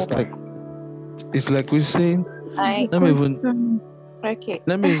like we're saying. Let me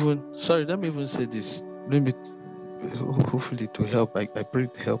even say this. Hopefully to help. I pray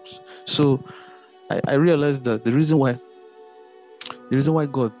it helps. So I realized that the reason why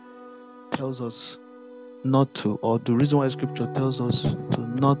God tells us not to, or the reason why Scripture tells us to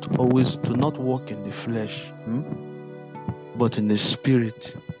not walk in the flesh, but in the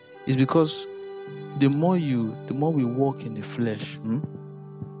Spirit, is because the more we walk in the flesh,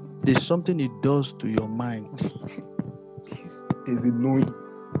 there's something it does to your mind.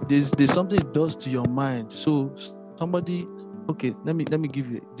 There's something it does to your mind. So somebody, okay, let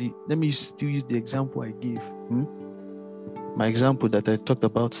me still use the example I gave. My example that I talked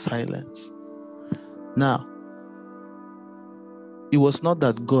about silence. Now, it was not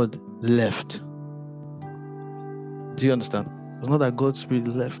that God left. Do you understand? It was not that God's Spirit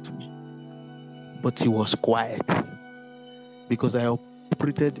left me, but He was quiet because I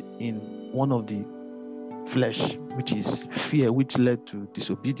operated in one of the flesh, which is fear, which led to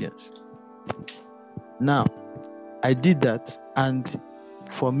disobedience. Now, I did that, and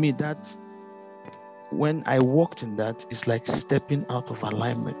for me, that when I walked in that, it's like stepping out of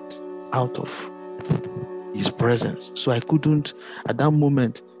alignment, out of his presence. So I couldn't, at that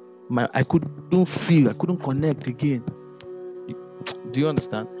moment, I couldn't feel, I couldn't connect again. Do you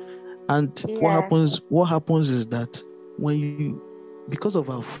understand? And what happens is that when you, because of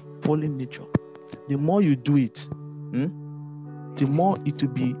our fallen nature, the more you do it, the more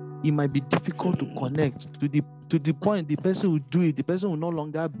it might be difficult to connect to the point the person who do it, the person will no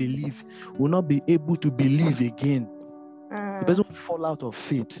longer believe, will not be able to believe again. The person will fall out of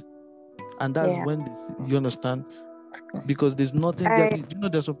faith. And that's when you understand, because there's nothing,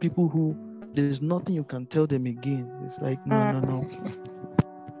 there's some people who there's nothing you can tell them again. It's like, no.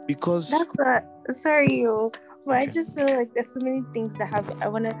 Because that's what, sorry, but I just feel like there's so many things that I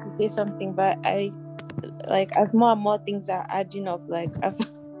wanted to say something, but I, like, as more and more things are adding up, like, I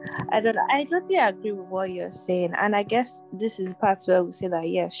don't know. I totally agree with what you're saying. And I guess this is part where we say that,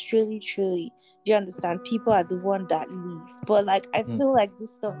 yes, truly, do you understand? People are the one that leave. But, like, I feel like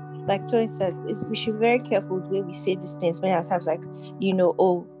this stuff, like Tony said, we should be very careful the way we say these things. Many times, like,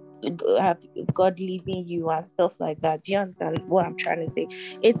 have God leaving you and stuff like that. Do you understand what I'm trying to say?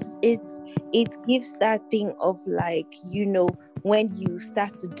 It gives that thing of, like, when you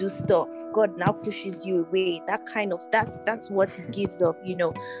start to do stuff, God now pushes you away. That kind of, that's what it gives up,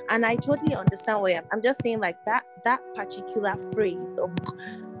 And I totally understand why I'm just saying, like, that particular phrase of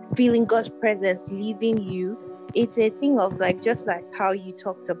feeling God's presence leaving you, it's a thing of, like, just like how you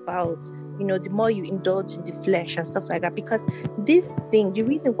talked about, the more you indulge in the flesh and stuff like that. Because this thing, the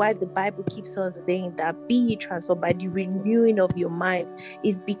reason why the Bible keeps on saying that be ye transformed by the renewing of your mind,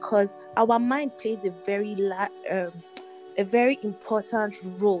 is because our mind plays a very important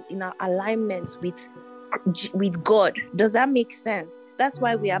role in our alignment with God. Does that make sense? That's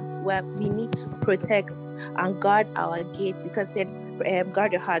why we need to protect and guard our gates, because it said,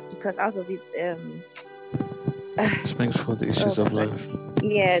 guard your heart, because out of its springs for the issues of life.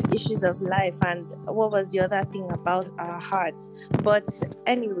 Yeah, issues of life. And what was the other thing about our hearts? But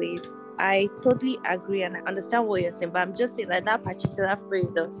anyways, I totally agree and I understand what you're saying, but I'm just saying that particular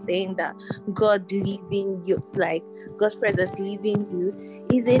phrase of saying that God leaving you, like God's presence leaving you,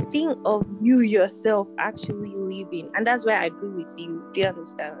 is a thing of you yourself actually leaving. And that's why I agree with you. Do you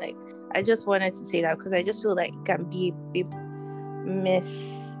understand? Like, I just wanted to say that because I just feel like it can be a bit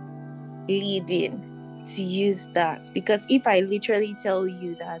misleading to use that. Because if I literally tell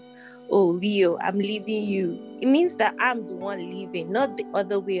you that, oh, Leo, I'm leaving you, it means that I'm the one leaving, not the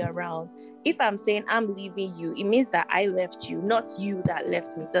other way around. If I'm saying I'm leaving you, it means that I left you, not you that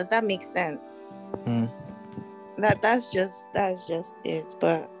left me. Does that make sense? That's just it.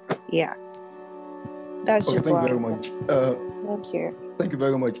 But yeah, that's just thank you very much. Thank you. Thank you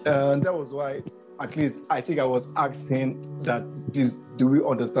very much. And that was why, at least I think I was asking that, please, do we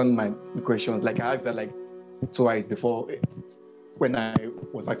understand my questions? Like, I asked that like twice before when I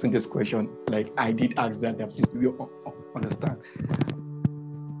was asking this question. Like, I did ask that please, do we understand?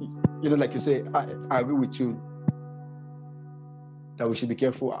 Like you say, I agree with you that we should be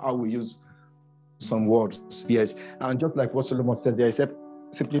careful how we use some words. Yes. And just like what Solomon says there, except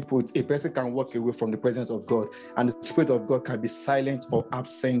simply put, a person can walk away from the presence of God, and the Spirit of God can be silent or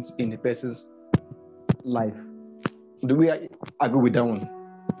absent in a person's life. Do we agree with that one?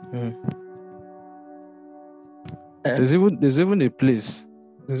 There's even a place.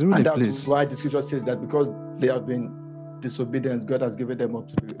 And that's why the scripture says that because they have been disobedient, God has given them up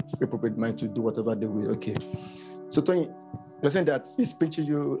to the appropriate mind to do whatever they will. Okay. So Tony, you're saying that He's pinching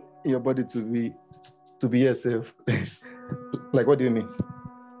you in your body to be yourself. Like, what do you mean?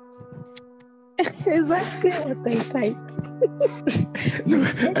 Exactly what I typed. No,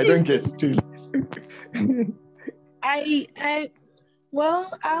 I don't get it.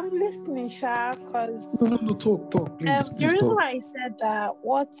 Well, I'm listening, Sha, because No, talk, please. The reason why I said that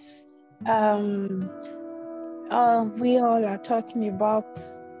what we all are talking about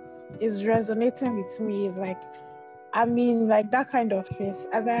is resonating with me is like, I mean, like that kind of face.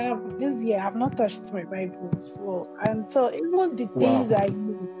 As I have this year, I've not touched my Bible, so even the things I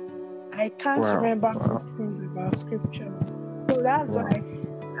know, I can't remember most things about scriptures. So that's why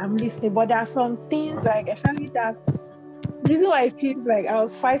I'm listening. But there are some things, like especially that reason why it feels like I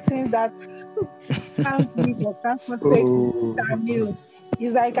was fighting that can't live or can't forsake Daniel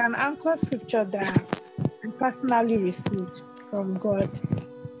is like an anchor scripture that I personally received from God.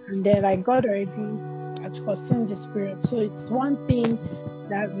 And then like God already had foreseen this period. So it's one thing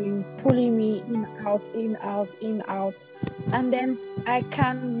that's been pulling me in, out. And then I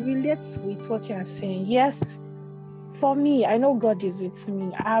can relate with what you're saying. Yes, for me, I know God is with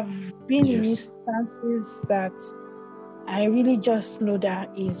me. I've been in instances that I really just know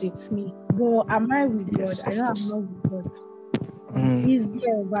that He's with me. But am I with God? I know I'm not with God. He's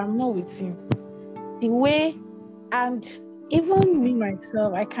there, but I'm not with Him. the way, and even me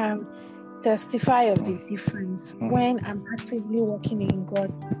myself, I can testify of the difference when I'm actively working in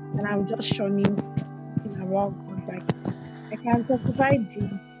God and I'm just shunning in about God. Like I can testify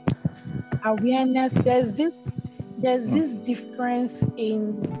the awareness. There's this difference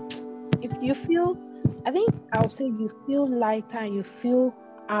in if you feel. I think I'll say you feel lighter and you feel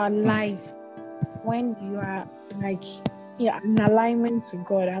alive when you are like in alignment to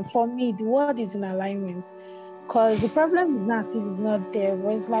God. And for me, the word is in alignment because the problem is not as if it's not there,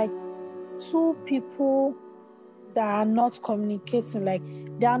 but it's like two people that are not communicating, like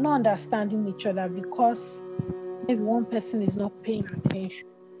they are not understanding each other because maybe one person is not paying attention.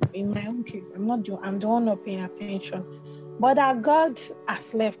 In my own case, I'm the one not paying attention. But that God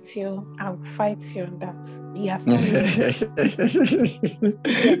has left you, I'll fight you on that. He has not left.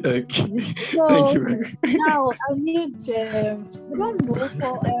 Okay. So Thank you. now I need I don't know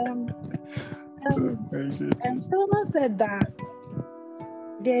for someone said that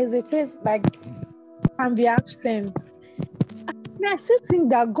there is a place like can be absent. I still think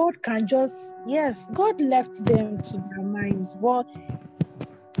that God can just God left them to their minds, but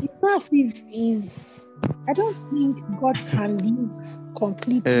it's not as if I don't think God can live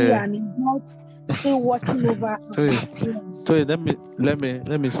completely and is not still watching over our affairs. So let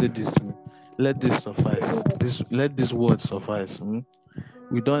me say this. Let this suffice. Let this word suffice.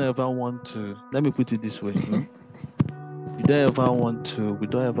 We don't ever want to. Let me put it this way. We don't ever want to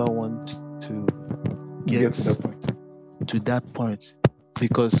get to that point,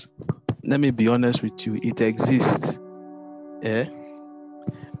 because let me be honest with you, it exists.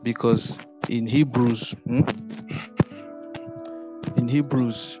 Because in Hebrews,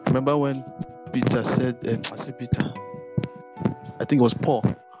 remember when Peter said, I think it was Paul.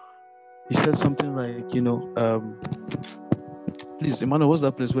 He said something like, please, Emmanuel, what's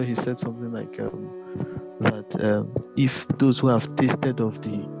that place where he said something like that if those who have tasted of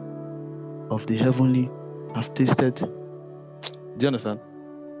the heavenly have tasted, do you understand?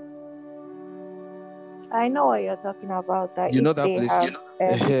 I know what you're talking about. That you if know that they place? have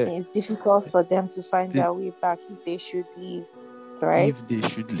it's difficult for them to find their way back if they should leave, right? If they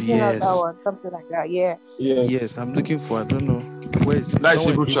should leave, yes. That one, something like that, yeah. Yes, I'm looking for. I don't know where is it. That's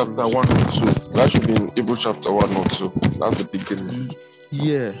Hebrews chapter 1 or 2. That should be in Hebrews chapter 1 or 2. That's the beginning.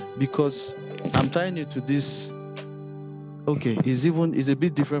 Yeah, because I'm tying it to this. Okay, it's a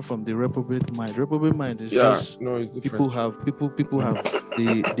bit different from the reprobate mind. Reprobate mind is it's different. People have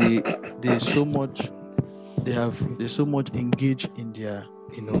they're so much engaged in their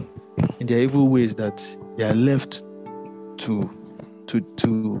in their evil ways that they are left to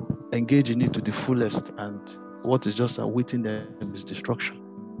engage in it to the fullest, and what is just awaiting them is destruction.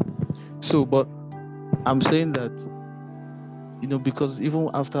 So, but I'm saying that because even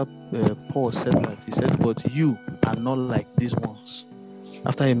after Paul said that, he said, but you are not like these ones.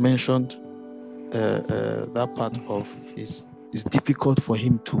 After he mentioned that part of it's difficult for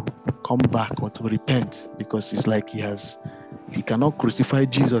him to come back or to repent, because it's like he cannot crucify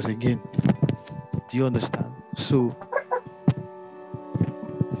Jesus again. Do you understand? So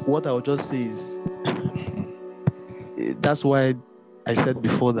what I would just say is that's why I said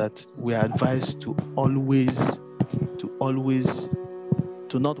before that we are advised to always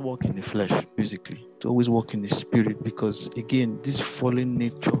not walk in the flesh, basically, to always walk in the spirit, because again, this fallen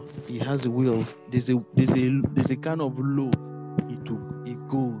nature, it has a way of there's a kind of low it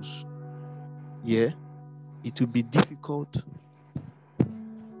goes. Yeah, it will be difficult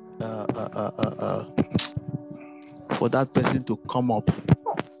for that person to come up,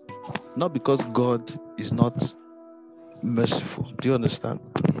 not because God is not merciful. Do you understand?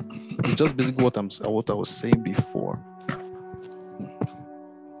 It's just basically what I was saying before.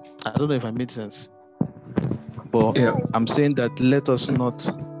 I don't know if I made sense, but I'm saying that let us not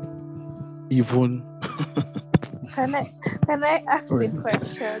even. Can I ask a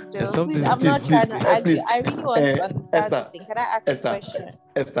question, Joe? Please, I'm please, not trying to argue. please. I really want to understand Esther, this thing. Can I ask a question?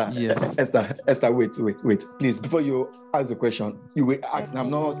 Esther, Esther, wait. Please, before you ask the question, you will ask. I'm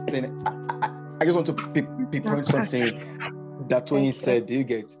not saying. I just want to pinpoint something that Tony said. Do you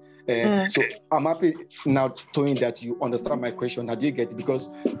get? So I'm happy now, Tony, that you understand my question. Now, do you get it? Because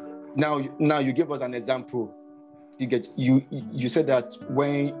now you gave us an example. You get you said that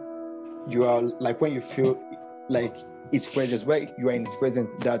when you are like when you feel like his presence, where you are in his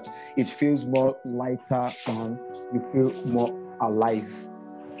presence, that it feels more lighter and you feel more alive.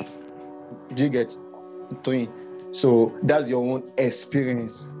 Do you get, Tony? So that's your own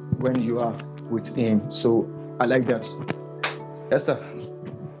experience when you are with him. So I like that. Esther,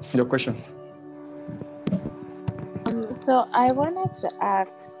 your question. So I wanted to ask,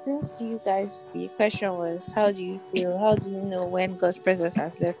 since you guys, the question was, how do you feel? How do you know when God's presence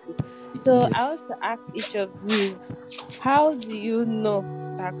has left you? So I Yes. want to ask each of you, how do you know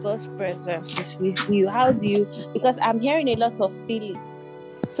that God's presence is with you? How do you? Because I'm hearing a lot of feelings.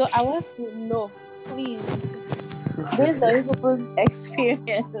 So I want to know, please, based on people's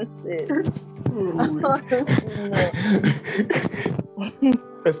experiences. I want to know.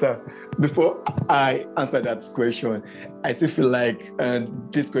 Esther, before I answer that question, I still feel like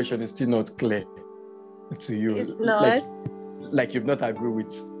this question is still not clear to you. It's not. Like you've not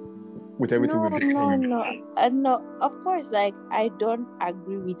agreed with everything No, we've been saying. no. Of course, like I don't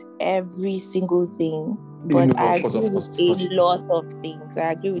agree with every single thing, You but know, I of course, agree of course, with of course. a lot of things.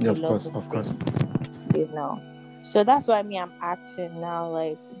 I agree with Yeah, a of lot course, of of course. things. So that's why I'm asking now,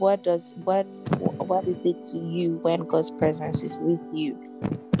 like, what is it to you when God's presence is with you?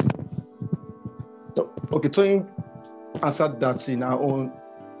 So, okay, Toyin answered that in her own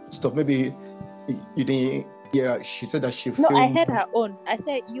stuff. Maybe you didn't. Yeah, she said that she No, I feels. heard her own. I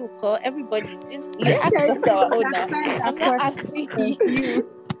said you call everybody. Just you ask Okay, us our own now. understand that I'm not question. asking you.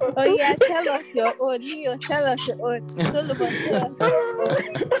 Oh yeah, tell us your own. Leo, tell us your own. Solomon, tell us your own.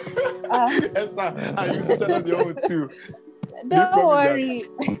 Esther, and you should tell us your own too. Do you Don't promise worry.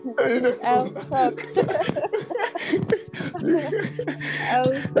 I'll talk.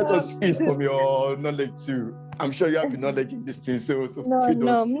 I'll Let talk. us eat from your knowledge too. I'm sure you have been knowledge in this thing, so feed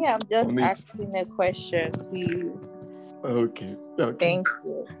No, us me, I'm just from it. asking a question, please. Okay. Thank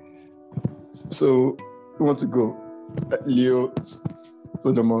you. So we want to go. Leo,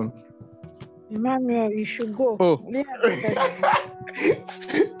 Solomon. Emmanuel, you should go. Oh. Leah said that.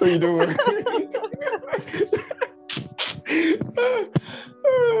 So you don't worry.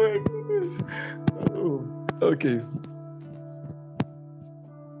 Oh my goodness. Oh, okay.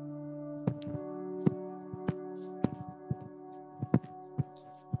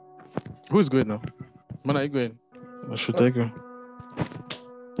 Who's going now? Man, are you going? Or should I go?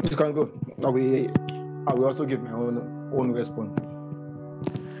 You can go. I will also give my own response.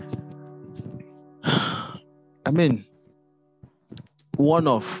 I mean,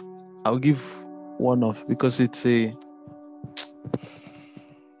 I'll give one off because it's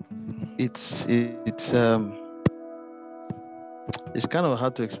kind of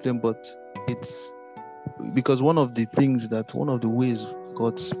hard to explain, but it's because one of the ways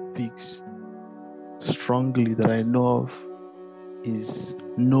God speaks strongly that I know of is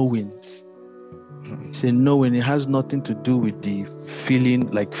knowings. Say knowing, it has nothing to do with the feeling.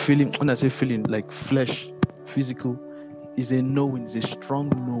 When I say feeling, like flesh, physical, is a knowing, is a strong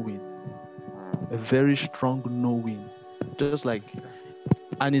knowing, a very strong knowing, just like,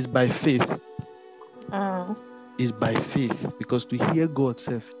 and it's by faith. Is by faith, because to hear God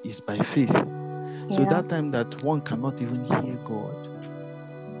self is by faith. So that time that one cannot even hear God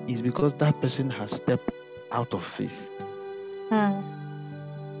is because that person has stepped out of faith.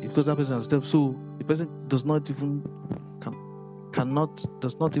 Because that person has stepped, so the person does not even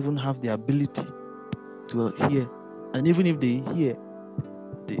have the ability to hear. And even if they hear,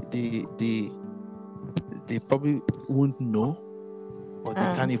 they probably won't know, or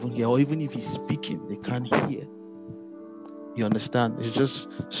they can't even hear, or even if he's speaking, they can't hear. You understand? It's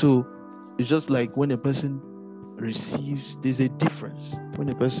just like when a person receives, there's a difference. When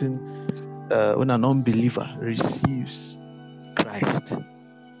a person, when an unbeliever receives Christ,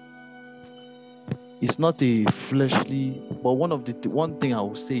 it's not a fleshly, but one thing I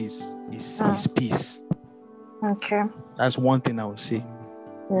will say is peace. Okay. That's one thing I would say.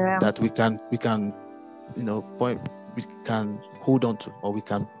 Yeah. That we can we can hold on to, or we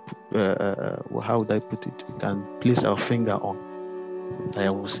can how would I put it? We can place our finger on. I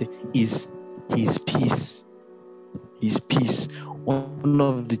will say is his peace. His peace. One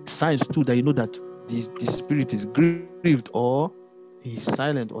of the signs too that you know that the spirit is grieved, or he's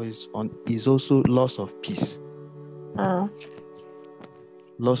silent, or is also loss of peace.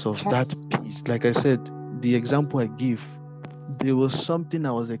 Loss of that peace. Like I said, the example I give, there was something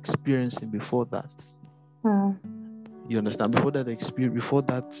I was experiencing before that. You understand? Before that experience,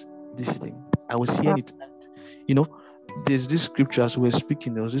 this thing, I was hearing it. There's this scripture, as we were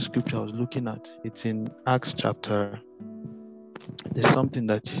speaking, there was this scripture I was looking at. It's in Acts chapter. There's something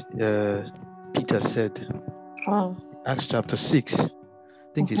that Peter said. Acts chapter 6. I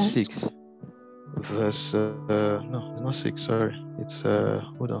think it's 6. Verse, no, it's not 6, sorry. It's,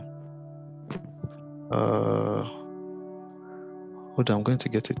 hold on. Hold on, I'm going to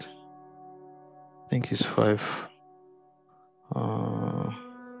get it. I think it's 5.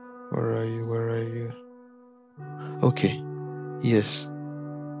 Where are you? Okay, yes.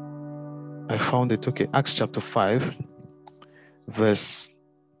 I found it. Okay, Acts chapter 5. verse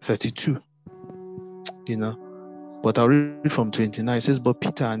 32. But I'll read from 29. It says, but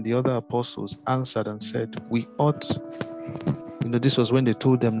Peter and the other apostles answered and said, we ought, this was when they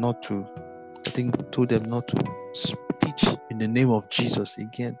told them not to teach in the name of Jesus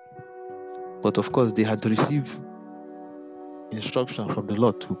again. But of course, they had received instruction from the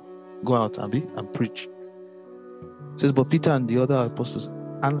Lord to go out and preach. It says, but Peter and the other apostles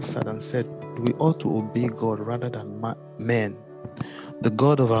answered and said, we ought to obey God rather than men. The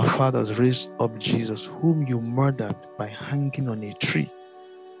God of our fathers raised up Jesus, whom you murdered by hanging on a tree.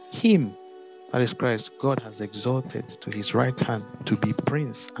 Him, that is Christ, God has exalted to his right hand to be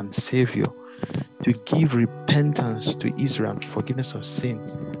Prince and Savior, to give repentance to Israel and forgiveness of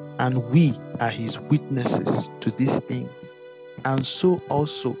sins. And we are his witnesses to these things. And so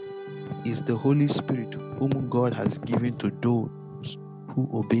also is the Holy Spirit, whom God has given to those who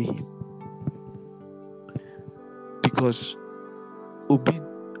obey him. Because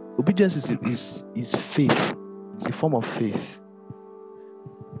obedience is faith. It's a form of faith.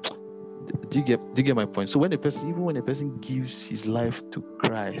 Do you get my point? So even when a person gives his life to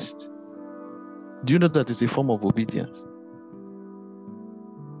Christ, do you know that it's a form of obedience?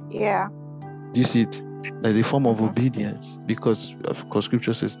 Yeah. Do you see it? There's a form of obedience, because of course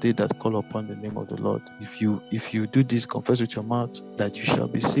Scripture says, they that call upon the name of the Lord, if you do this, confess with your mouth that you shall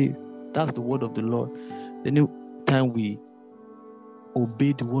be saved. That's the word of the Lord. Any time we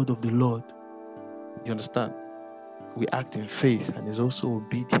obey the word of the Lord, you understand, we act in faith, and there's also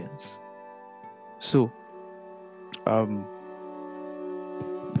obedience. So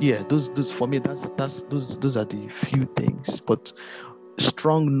those for me, that's those are the few things. But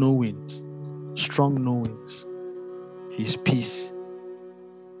strong knowings, his peace.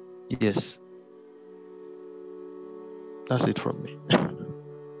 Yes, that's it from me.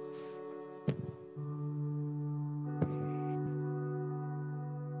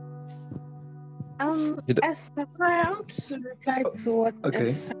 Esther, so I want to reply to what Okay.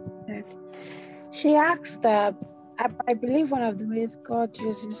 Esther said. She asked that I believe one of the ways God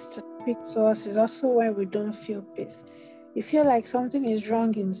uses to speak to us is also when we don't feel peace. You feel like something is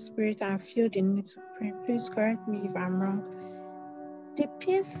wrong in spirit and feel the need to pray. Please correct me if I'm wrong. The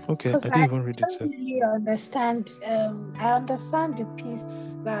peace, Okay, because I didn't even read it. don't really understand. I understand the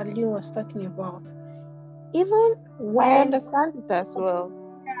peace that Leo was talking about. Even when I understand it as well.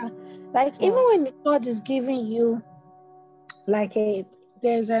 Yeah, like even when God is giving you like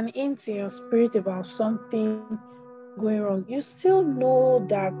there's an hint in your spirit about something going wrong, you still know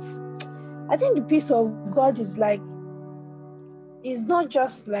that. I think the peace of God is like, it's not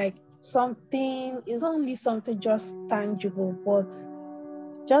just like something, it's not only something just tangible, but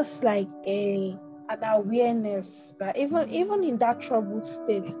just like an awareness that even in that troubled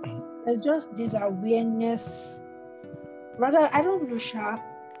state, there's just this awareness. Rather, I don't know, Sha,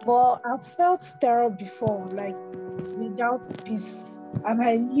 but I felt terror before, like without peace, and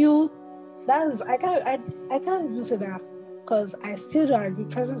I knew I can't even say that, because I still don't. The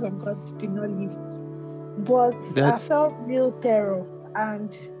presence of God did not leave me, but I felt real terror,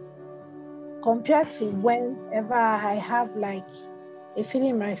 and compared to whenever I have like a feeling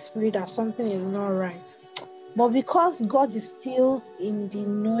in my spirit that something is not right, but because God is still in the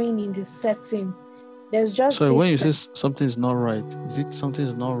knowing, in the setting, there's just Sorry, this, when you say something is not right, is it something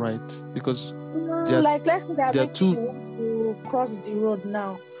is not right? Because like let's say that maybe two. you want to cross the road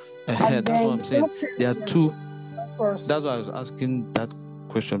now, and that's what I'm saying. There are two. Cross. That's why I was asking that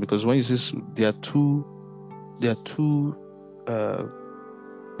question, because when you say there are two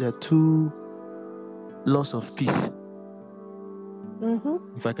loss of peace.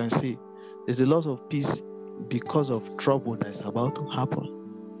 Mm-hmm. If I can say, there's a loss of peace because of trouble that is about to happen,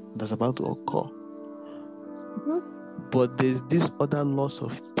 that's about to occur. Mm-hmm. But there's this other loss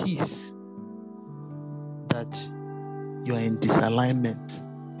of peace that you are in disalignment.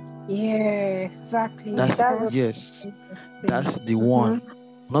 Yeah, exactly. That's the one.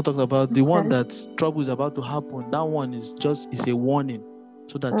 I'm not talking about the one that trouble is about to happen. That one is a warning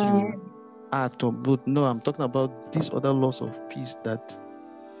so that you act. But no, I'm talking about this other loss of peace that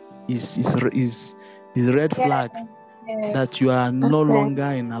is red flag, that you are no longer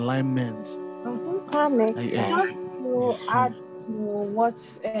in alignment. That makes sense. Just to add to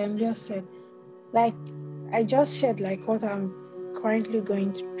what Leo said, like I just shared like what I'm currently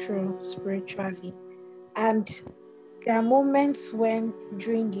going through spiritually, and there are moments when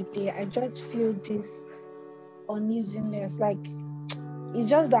during the day I just feel this uneasiness, like it's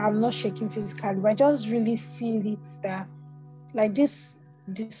just that I'm not shaking physically, but I just really feel it, that like this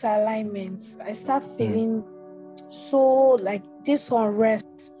disalignment. I start feeling so like this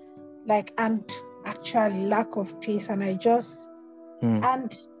unrest, like, and actually lack of peace, and I just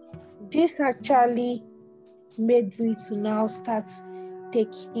And this actually made me to now start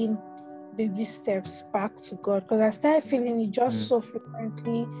taking baby steps back to God, because I started feeling it just so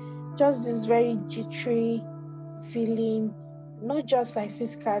frequently, just this very jittery feeling, not just like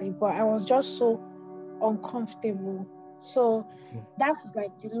physically, but I was just so uncomfortable. So that's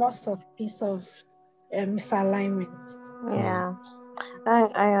like the loss of piece of misalignment. Yeah,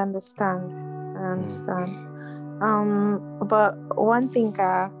 I understand. But one thing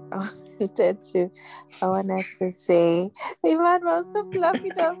I wanted to say, Emmanuel, stop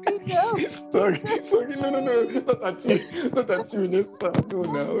laughing at me now. Sorry, no, not at you, let's start, no,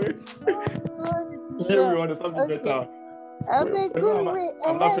 now, wait. Yeah, we understand it better. I'm a good way.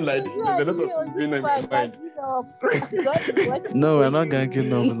 I'm laughing like there's a lot of things going on in my mind. God is watching. No, we're not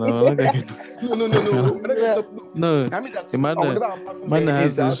ganging up now. We're not ganging up. No. No, Emmanuel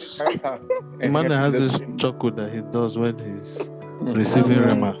has this chuckle that he does when he's receiving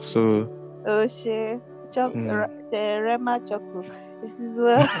Rema. So. Oh shit! The Rema chuckle. This is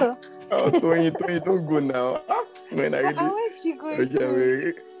well. Tony, don't go now. When I really. How is she going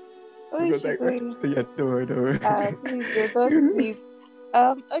to? Please don't sleep.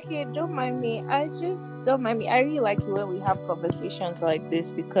 Okay, don't mind me. I really like it when we have conversations like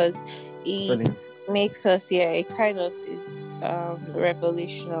this, because it makes us, it kind of is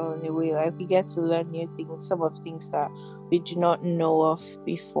revelational in a way. Like, we get to learn new things, some of things that we do not know of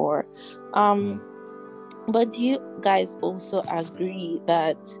before. But do you guys also agree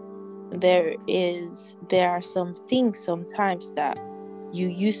that there are some things sometimes that you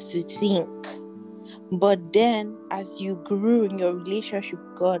used to think, but then as you grew in your relationship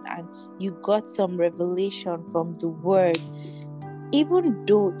with God and you got some revelation from the word, even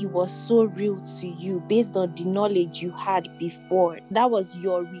though it was so real to you based on the knowledge you had before, that was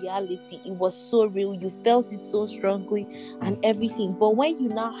your reality, it was so real, you felt it so strongly and everything, but when you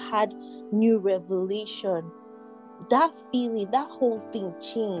now had new revelation, that feeling, that whole thing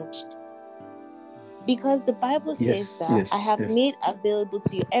changed. Because the Bible says that I have made available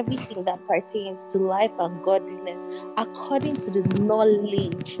to you everything that pertains to life and godliness according to the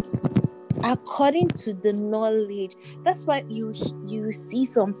knowledge. According to the knowledge. That's why you see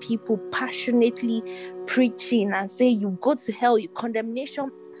some people passionately preaching and say you go to hell, you condemnation,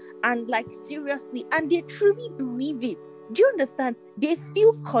 and like seriously, and they truly believe it. Do you understand? They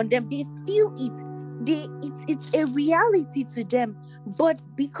feel condemned, they feel it. It's a reality to them. But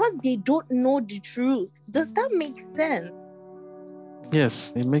because they don't know the truth, does that make sense?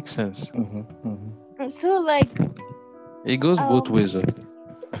 Yes, it makes sense. So like, it goes both ways. Yeah,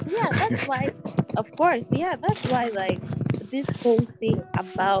 that's why. Of course, yeah, that's why. Like, this whole thing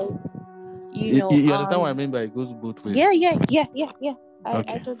about you understand what I mean by it goes both ways. Yeah. Okay. I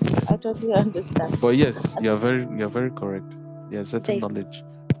totally understand. But yes, you're very correct. There's certain knowledge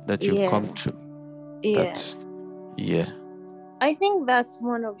that you've come to. I think that's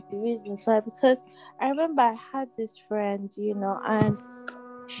one of the reasons why, because I remember I had this friend, and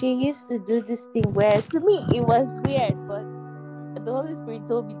she used to do this thing where, to me, it was weird, but the Holy Spirit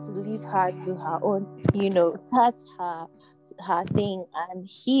told me to leave her to her own, that's her thing, and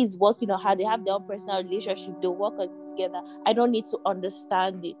he's working on her. They have their own personal relationship, they'll work on it together. I don't need to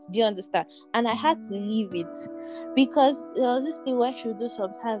understand it. Do you understand? And I had to leave it, because there was this thing where she'll do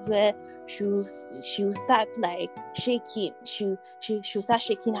sometimes where she'll start like shaking. She'll start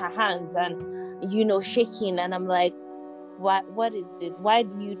shaking her hands and shaking, and I'm like, what is this? Why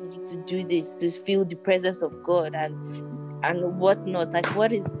do you need to do this to feel the presence of God and whatnot? Like,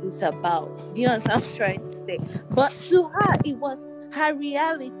 what is this about? Do you understand what I'm trying to say? But to her, it was her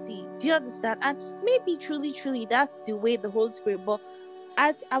reality. Do you understand? And maybe truly that's the way the Holy Spirit. But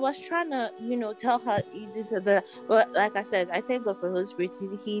as I was trying to, tell her this and that, but like I said, I thank God for the Holy Spirit.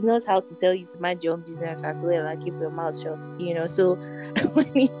 He knows how to tell you to mind your own business as well, like keep your mouth shut. So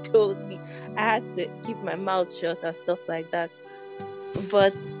when he told me, I had to keep my mouth shut and stuff like that.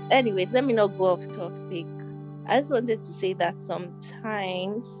 But anyways, let me not go off topic. I just wanted to say that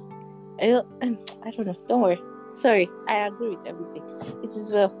sometimes I don't know. Don't worry. Sorry, I agree with everything. It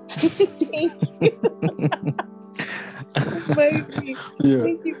is well. Thank you.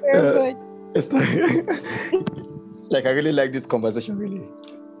 Thank you very much. Like, I really like this conversation, really.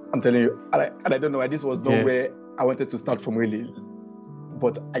 I'm telling you, and I don't know why this was not where I wanted to start from, really.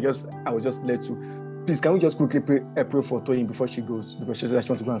 But I was just led to. Please, can we just quickly pray for Toyin before she goes? Because she said she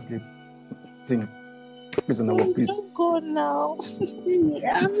wants to go and sleep. Sing. Please don't work, please. Don't go now.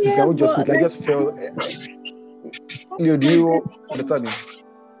 Please, can we just quickly? I just felt. Leo, do you understand me?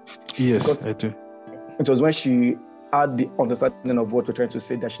 Yes, because I do. It was when she had the understanding of what we're trying to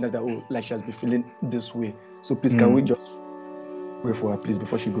say that she knows that, like, she has been feeling this way. So please, can we just pray for her, please,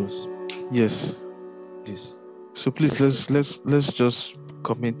 before she goes, Yes. please. So please let's just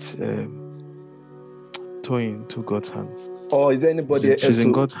commit Toyin to God's hands. Or is there anybody else She's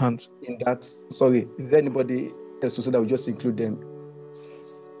in God's hands. in that? Sorry, is there anybody else to say that we just include them?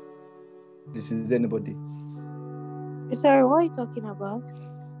 This is anybody. Sorry, what are you talking about?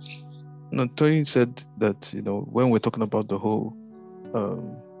 No, Toyin said that, when we're talking about the whole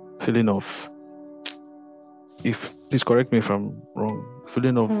feeling of, please correct me if I'm wrong,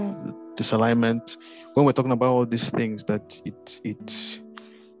 feeling of disalignment, when we're talking about all these things, that it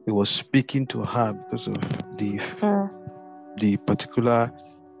was speaking to her because of the particular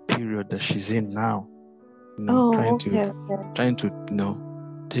period that she's in now, trying to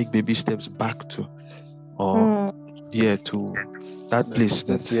take baby steps back to, or to that place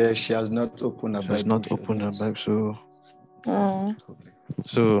that she has not opened her Bible.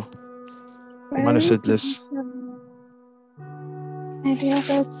 So Emmanuel said, let's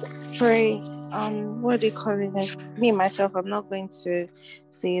pray. What do you call it? Me myself, I'm not going to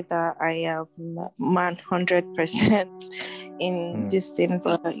say that I am 100% in this thing,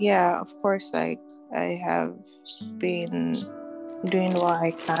 but yeah, of course, like I have been doing what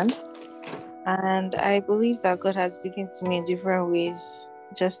I can, and I believe that God has spoken to me in different ways.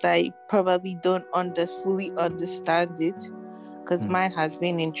 Just that I probably don't fully understand it, because mine has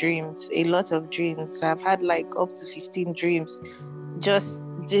been in dreams, a lot of dreams. I've had like up to 15 dreams just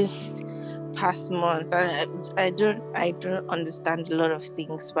this past month, and I don't understand a lot of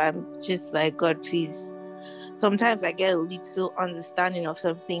things, but I'm just like, God, please. Sometimes I get a little understanding of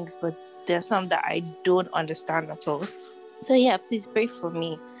some things, but there's some that I don't understand at all. So yeah, please pray for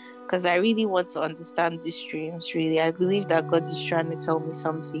me, because I really want to understand these dreams. Really, I believe that God is trying to tell me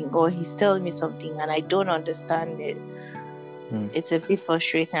something, or He's telling me something, and I don't understand it. It's a bit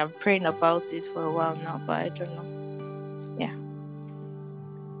frustrating. I'm praying about it for a while now, but I don't know. Yeah.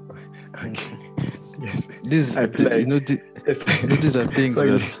 Okay. Yes. These are things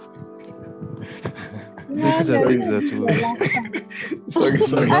that. Yeah, These are things that will. Sorry.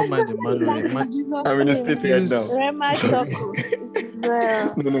 Don't mind Emmanuel. I'm in a state right now.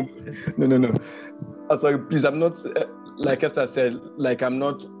 No. Sorry, please. I'm not, like Esther said, like I'm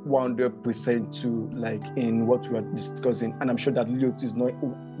not 100% to like in what we are discussing, and I'm sure that Luke is not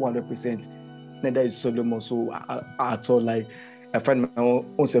 100%. Neither is Solomon. So at all, like I find my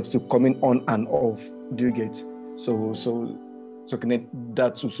own self to coming on and off. Do you get? So connect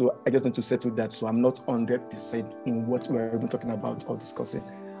that too. So I just need to settle that. So I'm not 100% in what we're even talking about or discussing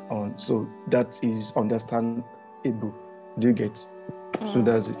on. So that is understandable. Do you get? So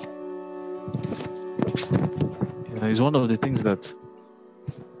that's it. Yeah, it's one of the things that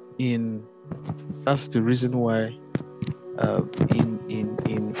that's the reason why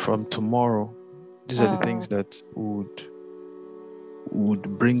in from tomorrow, these are the things that would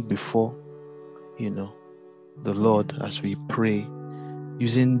bring before the Lord as we pray,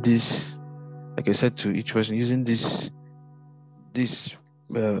 using this, like I said to each person, using this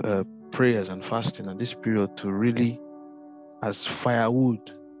prayers and fasting and this period to really as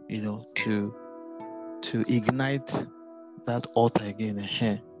firewood, to ignite that altar again,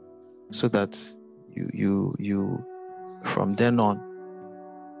 so that you from then on,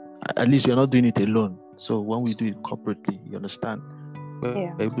 at least you're not doing it alone. So when we do it corporately, you understand,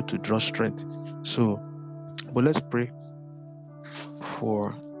 we're able to draw strength. So, but let's pray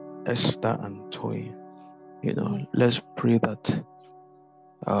for Esther and Toyin. Let's pray that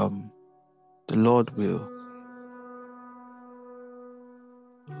the Lord will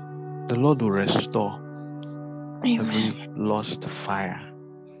restore every lost fire.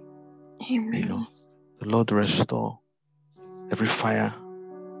 Amen. The Lord restore every fire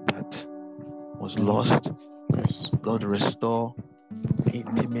that was lost. Yes. Lord, restore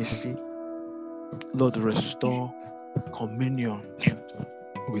intimacy. Lord, restore communion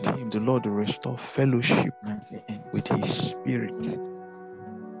with Him. The Lord will restore fellowship with His Spirit.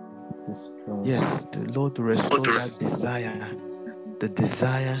 Yes, the Lord will restore that desire, the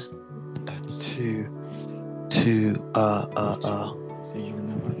desire to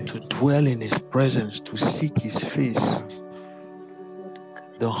dwell in His presence, to seek His face.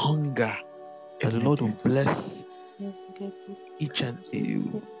 The hunger that the Lord will bless each and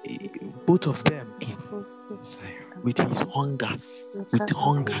both of them with His hunger. With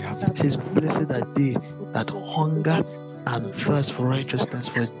hunger, it says, "Blessed are they that hunger and thirst for righteousness,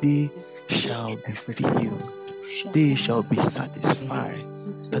 for they shall be filled. They shall be satisfied."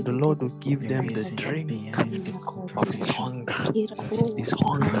 That the Lord will give them the drink of His hunger. His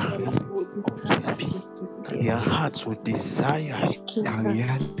hunger. Yes. their hearts will desire it.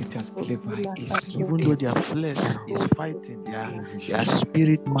 Even though their flesh is fighting, their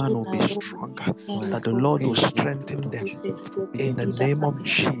spirit man will be stronger. That the Lord will strengthen them in the name of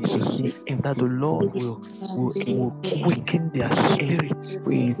Jesus. That the Lord will quicken their spirits,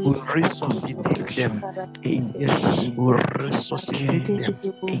 will resuscitate them. Yes, will resuscitate them.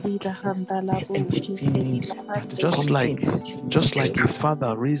 Just like a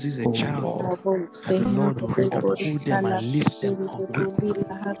father raises a child, that the Lord will uphold them and lift them up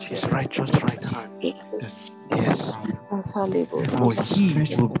with his righteous right hand. Yes. For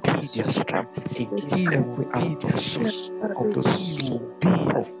he will be their strength. He will be their source. He will be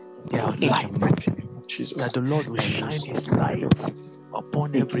their light. That the Lord will shine his light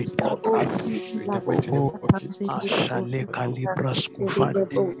upon every darkness.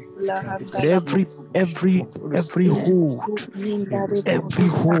 Every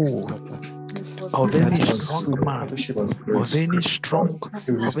hold of any strong man,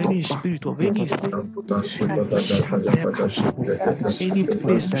 of any spirit, of anything, any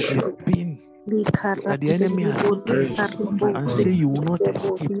place that they've been, that the enemy has caged and say you will not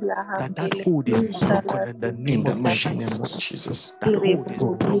escape, that hold is broken in the name of Jesus. That hold is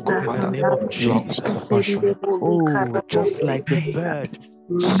broken in the name of Jesus. Oh, just like the bird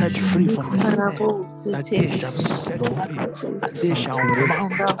set free from the snare, that they shall be set free, and they shall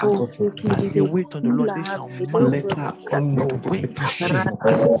mount as they wait on the Lord. They shall mount on the wing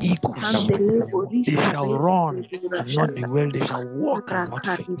as eagles. They shall run and not be weary. They shall walk and not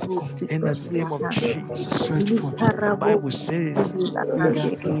faint. In the name of Jesus. The Bible says,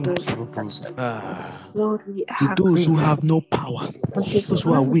 to those who have no power, those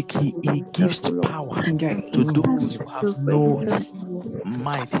who are weak, he gives power. To those who have no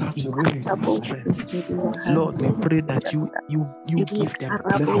might, he increases strength. Lord, we pray that you give them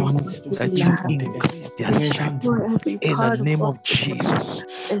power, that you increase their strength in the name of Jesus.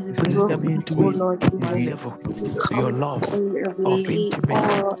 Bring them into a level of your love, of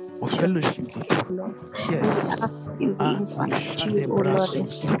intimacy, of fellowship with you. Yes.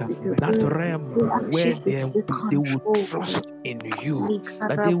 That realm where they will trust in you,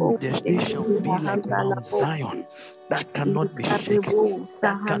 that they shall be like Mount Zion, that cannot be shaken,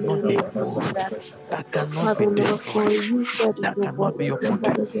 that cannot be moved, that cannot be destroyed, that cannot be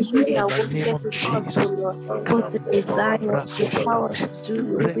uprooted. In the name of Jesus.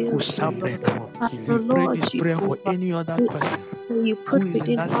 We pray this prayer for any other person you who put is in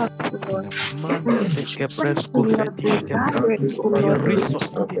within that us, state. Lord. Man, be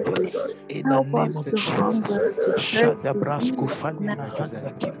resuscitated in the Help name us of to hunger, to Jesus. thirst,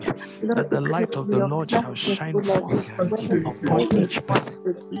 That the light of the Lord shall shine forth upon each person,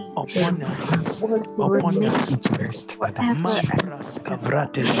 upon their hearts, upon their spirits.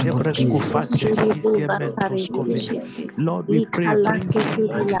 Lord, we pray, bring healing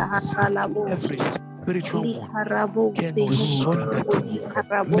to every spiritual one.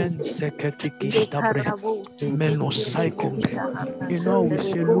 In all we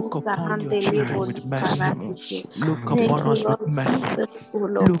say, look upon your children with mercy. Look upon us with mercy.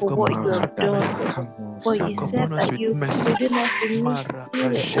 Look upon us with mercy. For you said that you given us a new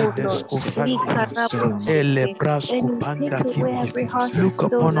spirit, Look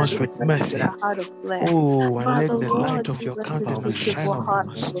upon us with mercy. Oh, and let the light of your countenance shine upon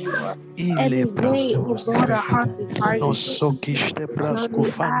us. Any way, oh Lord, our hearts is hardened. Lord,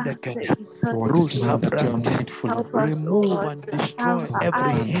 we ask that you help us, remove and destroy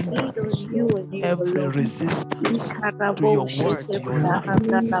every hindrance, every resistance to your word, to your life,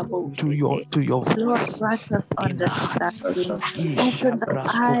 to your voice in the heart. Open the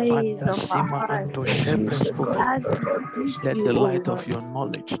eyes of our hearts Let the light of your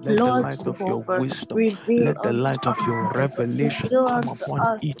knowledge, let the light of your wisdom, let the light of your revelation come upon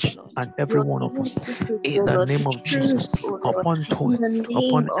each and every one of us in the name of Jesus. Upon Toy,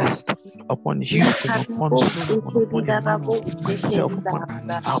 upon Esther, upon Houston, upon Solomon, upon Emmanuel, upon myself, upon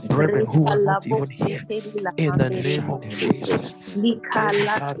our brethren who are not even here, in the name of Jesus.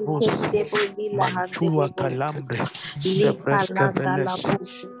 Mantua Calambre, Sebreska Veles,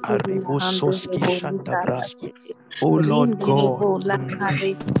 Aribososki Shandabrasko. Oh Lord God,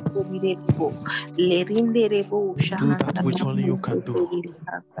 do that which only you can do.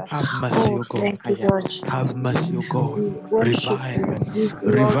 Have mercy, O God. Have mercy, O God.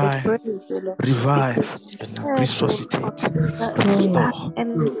 Revive, resuscitate, restore,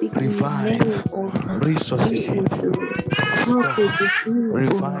 revive, resuscitate,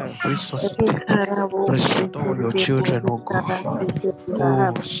 revive, resuscitate, restore your children, O God.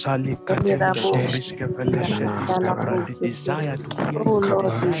 Oh, Sali Katembe Dovriske Veleshenis, and the desire to hear Oh you, the Lord,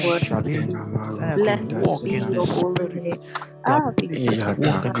 we desire to worship pray, you. the desire to Blessed walk be in the your holy spirit, name. the We ability to thank you,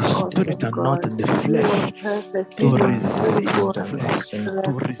 walk in the spirit awesome and not God. in the You are flesh, perfect. to You are resist beautiful the and flesh, to excellent.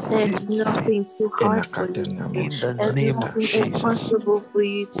 There's resist sin nothing too hard for you to do. in the There's name of nothing Jesus. impossible for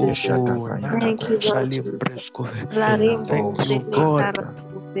you to do. Oh, Thank you, Lord Jesus. La rembo thank you, sele God.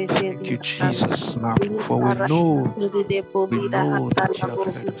 karabu Thank you, seteli kara. Jesus. For we Likara know, sheteli de we bolida know that you handala have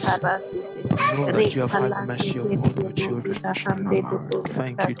heard us. bolikara sete. We know that you have had Rekala mercy seteli upon de your children. bolida hande de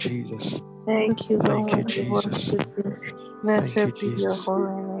Thank bolida you, sete. Jesus. Thank you, Thank you, Lord. We Jesus. worship you. Thank you, Blessed be your Jesus.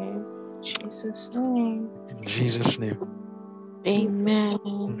 holy name. In Jesus' name. In Jesus' name.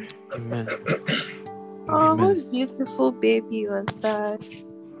 Amen. Amen. Oh, Amen. whose beautiful baby was that?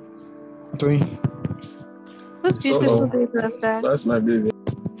 Three. Whose beautiful baby was that? That's my baby.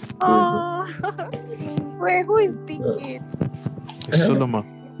 Oh, wait, who is speaking? It's Solomon.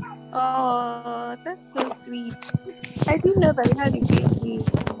 Oh, that's so sweet. I didn't know that you had a baby.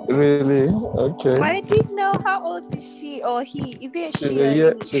 Really? Okay. I didn't know. How old is she or he? Is it a She's she a or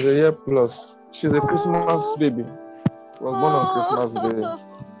year. he? She's a year plus. She's a Christmas Oh, baby. Was born on Christmas Day. oh,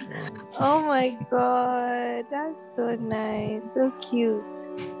 oh my God, that's so nice, so cute.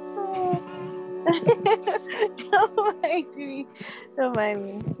 Oh. Don't mind me. Don't mind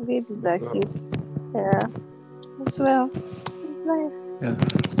me. Babies are cute. Yeah, as well. It's nice. Yeah.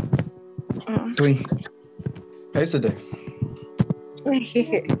 Three. Yesterday.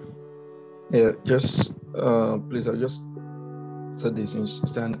 Yeah, just please, I just said this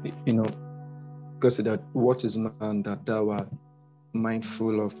instead, God said that what is man that thou art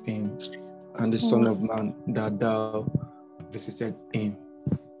mindful of him, and the Son of Man that thou visited him.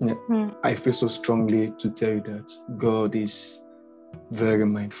 I feel so strongly to tell you that God is very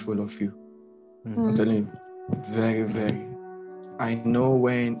mindful of you. I'm telling you, very, very. I know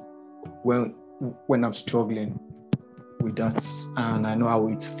when I'm struggling with that, and I know how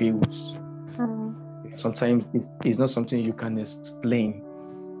it feels. Sometimes it's not something you can explain,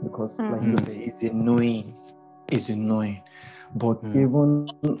 because like you say, it's annoying. But even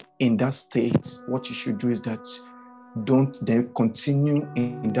in that state, what you should do is that don't then continue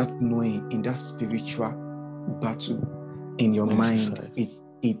in that knowing, in that spiritual battle in your mind. It's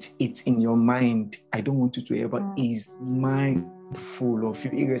in your mind. I don't want you to ever is mindful of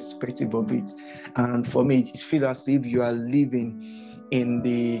you, irrespective of it. And for me, it feels as if you are living in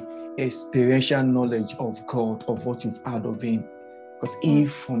the experiential knowledge of God, of what you've heard of him. Because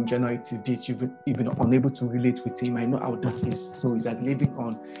if from January to date you've been unable to relate with him, I know how that is. So it's like living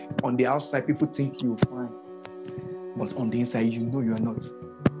on the outside, people think you're fine, but on the inside, you know you're not.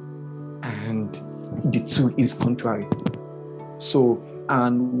 And the two is contrary. So,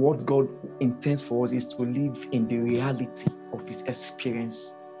 and what God intends for us is to live in the reality of his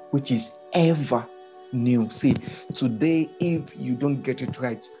experience, which is ever new. See, today, if you don't get it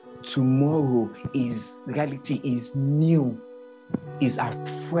right, tomorrow reality is new, is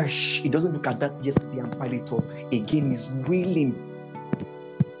afresh. It doesn't look at that yesterday and pile it up. Again, is willing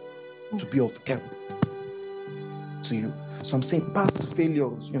to be of help to you. So I'm saying past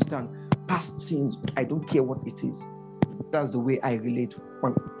failures, you understand? Past sins, I don't care what it is. That's the way I relate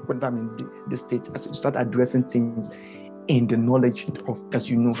when I'm in the state. As you start addressing things in the knowledge of that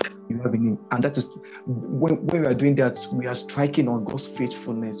you know you have in him. And that is when we are doing that, we are striking on God's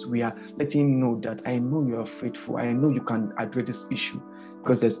faithfulness. We are letting him know that I know you are faithful. I know you can address this issue,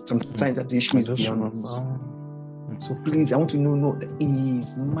 because there's sometimes that the issue is beyond us. So please, I want to know that he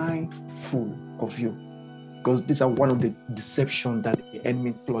is mindful of you, because these are one of the deception that the enemy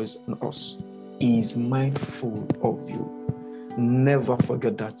employs on us. He is mindful of you. Never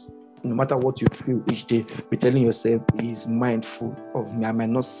forget that. No matter what you feel each day, be telling yourself, he is mindful of me. I might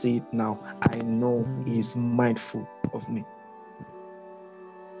not say it now. I know he is mindful of me.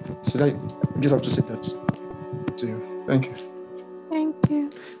 So that I just have to say that to you. Thank you. Thank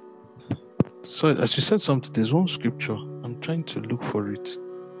you. So as you said something, there's one scripture. I'm trying to look for it.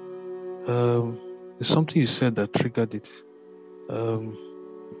 There's something you said that triggered it.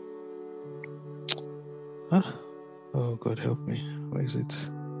 Oh God, help me. Where is it?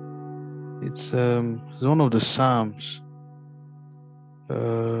 It's one of the Psalms.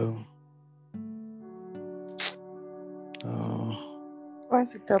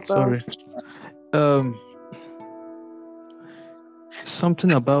 What's it about? Sorry.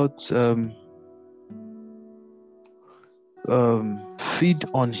 Something about feed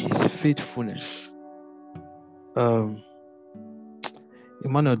on his faithfulness.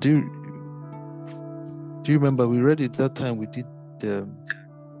 Emmanuel, do you remember we read it that time we did the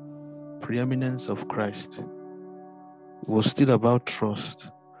preeminence of Christ? It was still about trust.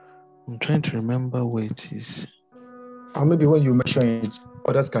 I'm trying to remember where it is. Or maybe when you mention it,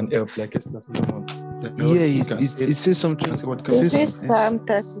 others can help. Like it's not one. Yeah, You can it says something. can say what It can This say. is Psalm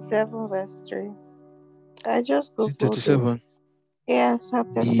 37, verse 3. I just Is it googled it. 37? Yeah,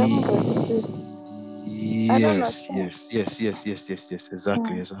 Psalm 37, verse 3. I don't know. Yes.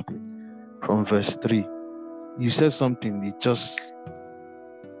 Exactly. From verse 3. You said something, it just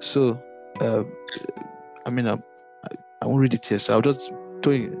so I won't read it here, so I'll just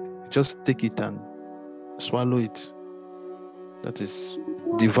tell you, just take it and swallow it. That is,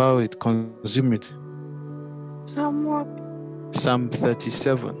 devour it, consume it. Somewhat. Psalm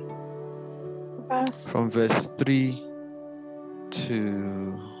 37, Verse. from verse 3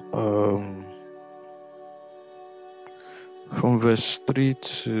 to from verse 3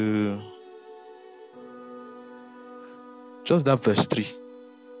 to just that verse 3.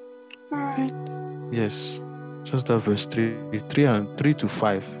 All right. Yes, just that verse 3 and 3 to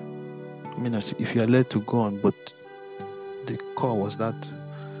 5. I mean, if you are led to go on, but the core was that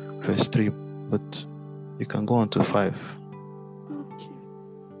verse 3, but you can go on to 5. Okay.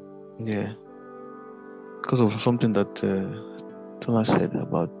 Yeah, because of something that Tola said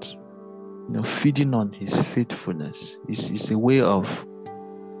about feeding on his faithfulness. It's a way of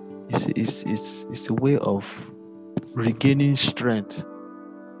it's a way of regaining strength.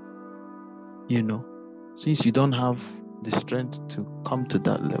 Since you don't have the strength to come to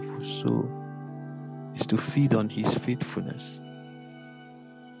that level, so it's to feed on his faithfulness.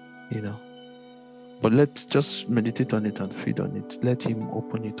 But let's just meditate on it and feed on it. Let him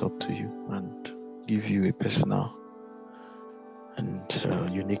open it up to you and give you a personal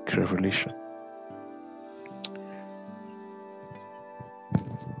and unique revelation.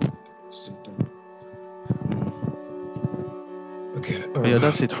 Okay. Yeah,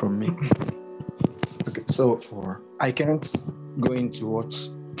 that's it from me. Okay, so I can't go into what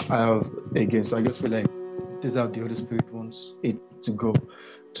I have again. So I just feel like this is how the Holy Spirit wants it to go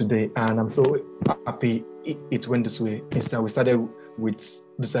today, and I'm so happy it went this way. Instead, we started with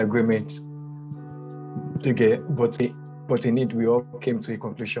disagreement, but in it we all came to a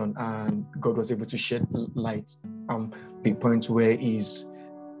conclusion, and God was able to shed light and pinpoint where is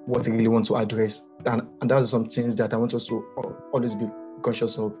what He really wants to address, and that's some things that I want us to always be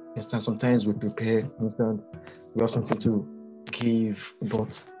conscious of. Instead, sometimes we prepare, instead we have something to give,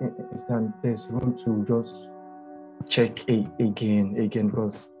 but instead there's room to just check again,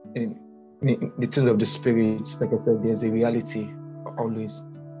 because in the things of the spirit, like I said, there's a reality always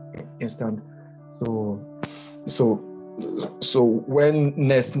instant. So when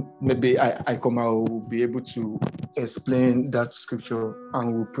next maybe I come, I will be able to explain that scripture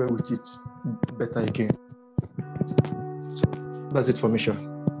and we'll pray with it better again. So that's it for me, sure.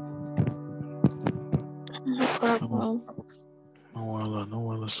 No problem.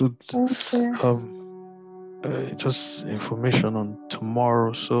 No, so Okay. just information on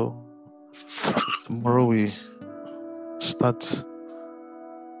tomorrow. So tomorrow we start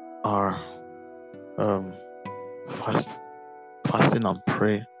our fasting and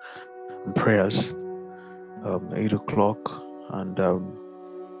prayers 8 o'clock, and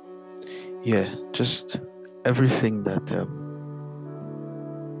just everything that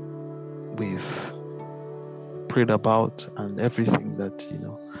we've prayed about and everything that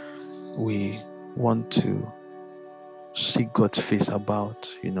we want to seek God's face about,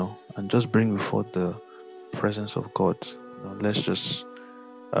 and just bring before the presence of God. Let's just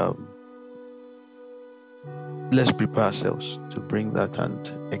let's prepare ourselves to bring that and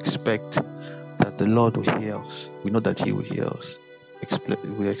expect that the Lord will hear us. We know that He will hear us.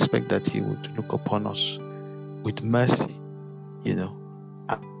 We expect that He would look upon us with mercy,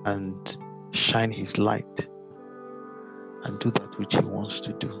 and shine His light and do that which He wants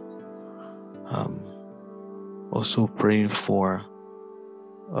to do. Also praying for,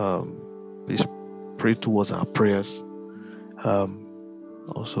 please pray towards our prayers.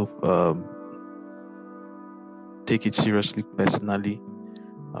 Also take it seriously personally,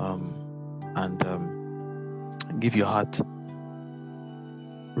 and give your heart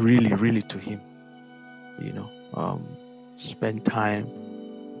really to Him. Spend time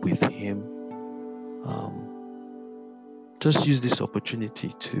with Him. Just use this opportunity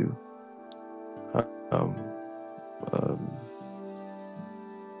to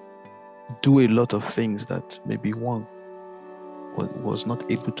do a lot of things that maybe one was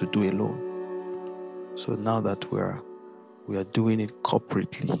not able to do alone. So now that we are doing it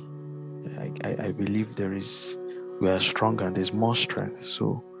corporately, I believe we are stronger and there's more strength.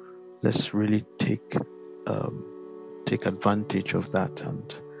 So let's really take advantage of that,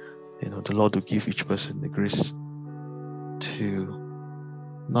 and the Lord will give each person the grace to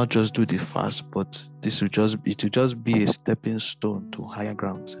not just do the fast, but this will just be a stepping stone to higher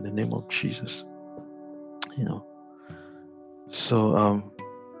grounds in the name of Jesus. So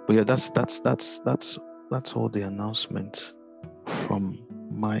but yeah, that's all the announcements from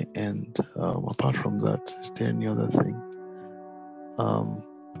my end. Apart from that, is there any other thing?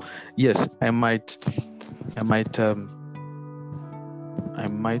 Yes, I might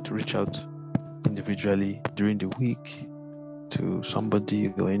reach out individually during the week to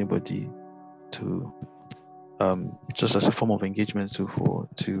somebody or anybody to just as a form of engagement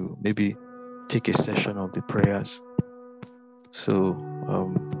to maybe take a session of the prayers. So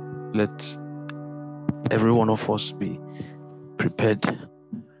let every one of us be prepared.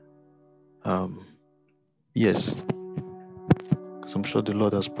 Yes, because I'm sure the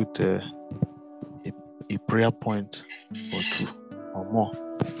Lord has put a prayer point or two or more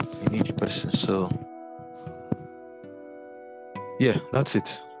in each person. So yeah, that's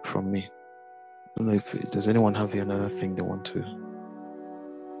it from me. I don't know if does anyone have another thing they want to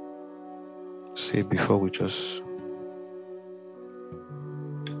say before we just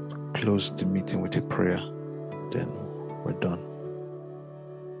close the meeting with a prayer, then we're done.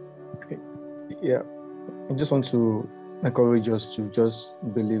 Okay. Yeah, I just want to encourage us to just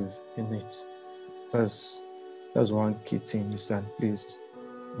believe in it. That's one key thing, is that please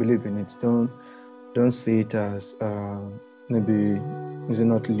believe in it. Don't see it as maybe is it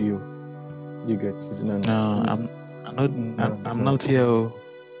not Leo? You get? Is it not? I'm not here.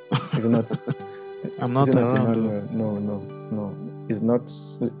 Is it not? I'm not around. No. It's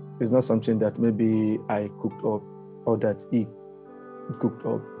not something that maybe I cooked up or that he cooked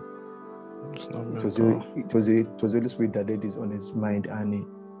up. It was the Holy Spirit that did this on his mind, and he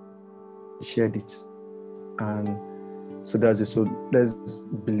shared it. And so that's it. So let's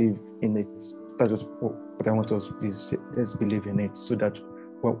believe in it. That's what I want us to please. Let's believe in it, so that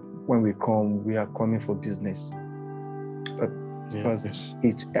when we come, we are coming for business. Because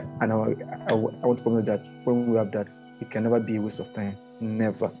it, and I want to comment that when we have that, it can never be a waste of time.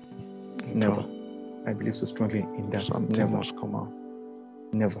 Never. I believe so strongly in that. Something must come out.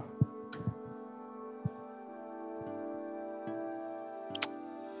 Never.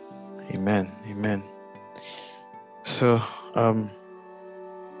 Amen. So,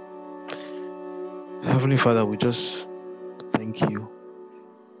 Heavenly Father, we just thank you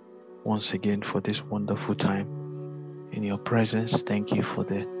once again for this wonderful time in your presence. Thank you for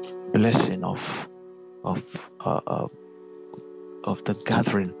the blessing of the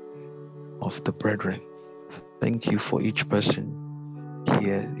gathering of the brethren. Thank you for each person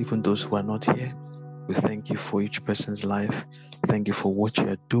here, even those who are not here. We thank you for each person's life. Thank you for what you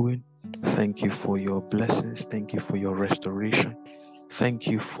are doing. Thank you for your blessings. Thank you for your restoration. Thank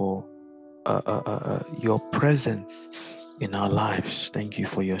you for your presence in our lives. Thank you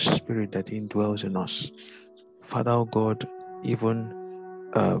for your spirit that indwells in us. Father, oh God, even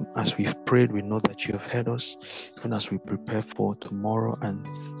as we've prayed, we know that you have heard us. Even as we prepare for tomorrow and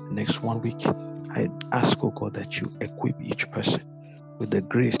next 1 week, I ask, oh God, that you equip each person with the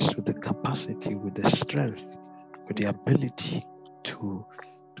grace, with the capacity, with the strength, with the ability to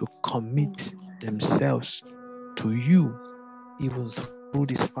commit themselves to you, even through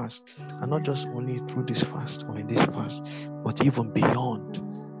this fast, and not just only through this fast or in this fast, but even beyond.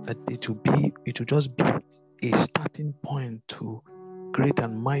 That it will just be a starting point to great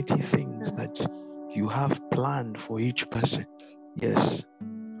and mighty things that you have planned for each person. Yes,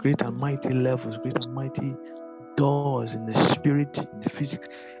 great and mighty levels, great and mighty doors in the spirit, in the physics,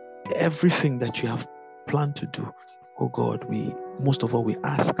 everything that you have planned to do. Oh God, most of all we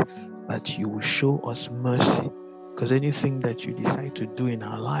ask that you will show us mercy, because anything that you decide to do in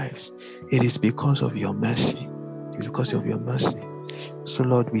our lives, it is because of your mercy. It's because of your mercy. So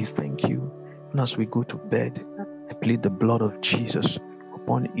Lord, we thank you. And as we go to bed, I plead the blood of Jesus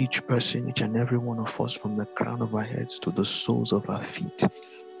upon each person, each and every one of us, from the crown of our heads to the soles of our feet.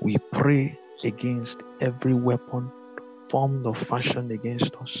 We pray against every weapon formed or fashioned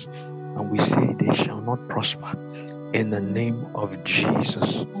against us, and we say they shall not prosper in the name of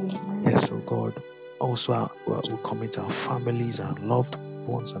Jesus. Yes, oh God. Also, we commit our families, our loved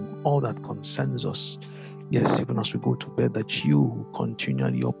ones, and all that concerns us. Yes, even as we go to bed, that you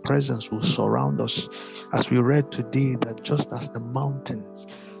continually, your presence will surround us. As we read today, that just as the mountains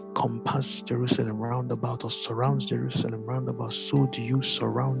compass Jerusalem round about, or surrounds Jerusalem round about, so do you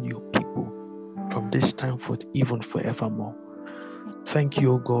surround your people from this time forth, even forevermore. Thank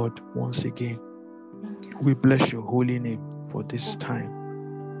you, O God, once again. We bless your holy name for this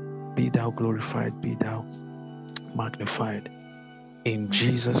time. Be thou glorified, be thou magnified. In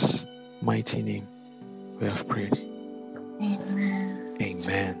Jesus' mighty name, we have prayed. Amen.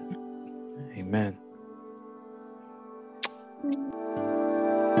 Amen. Amen.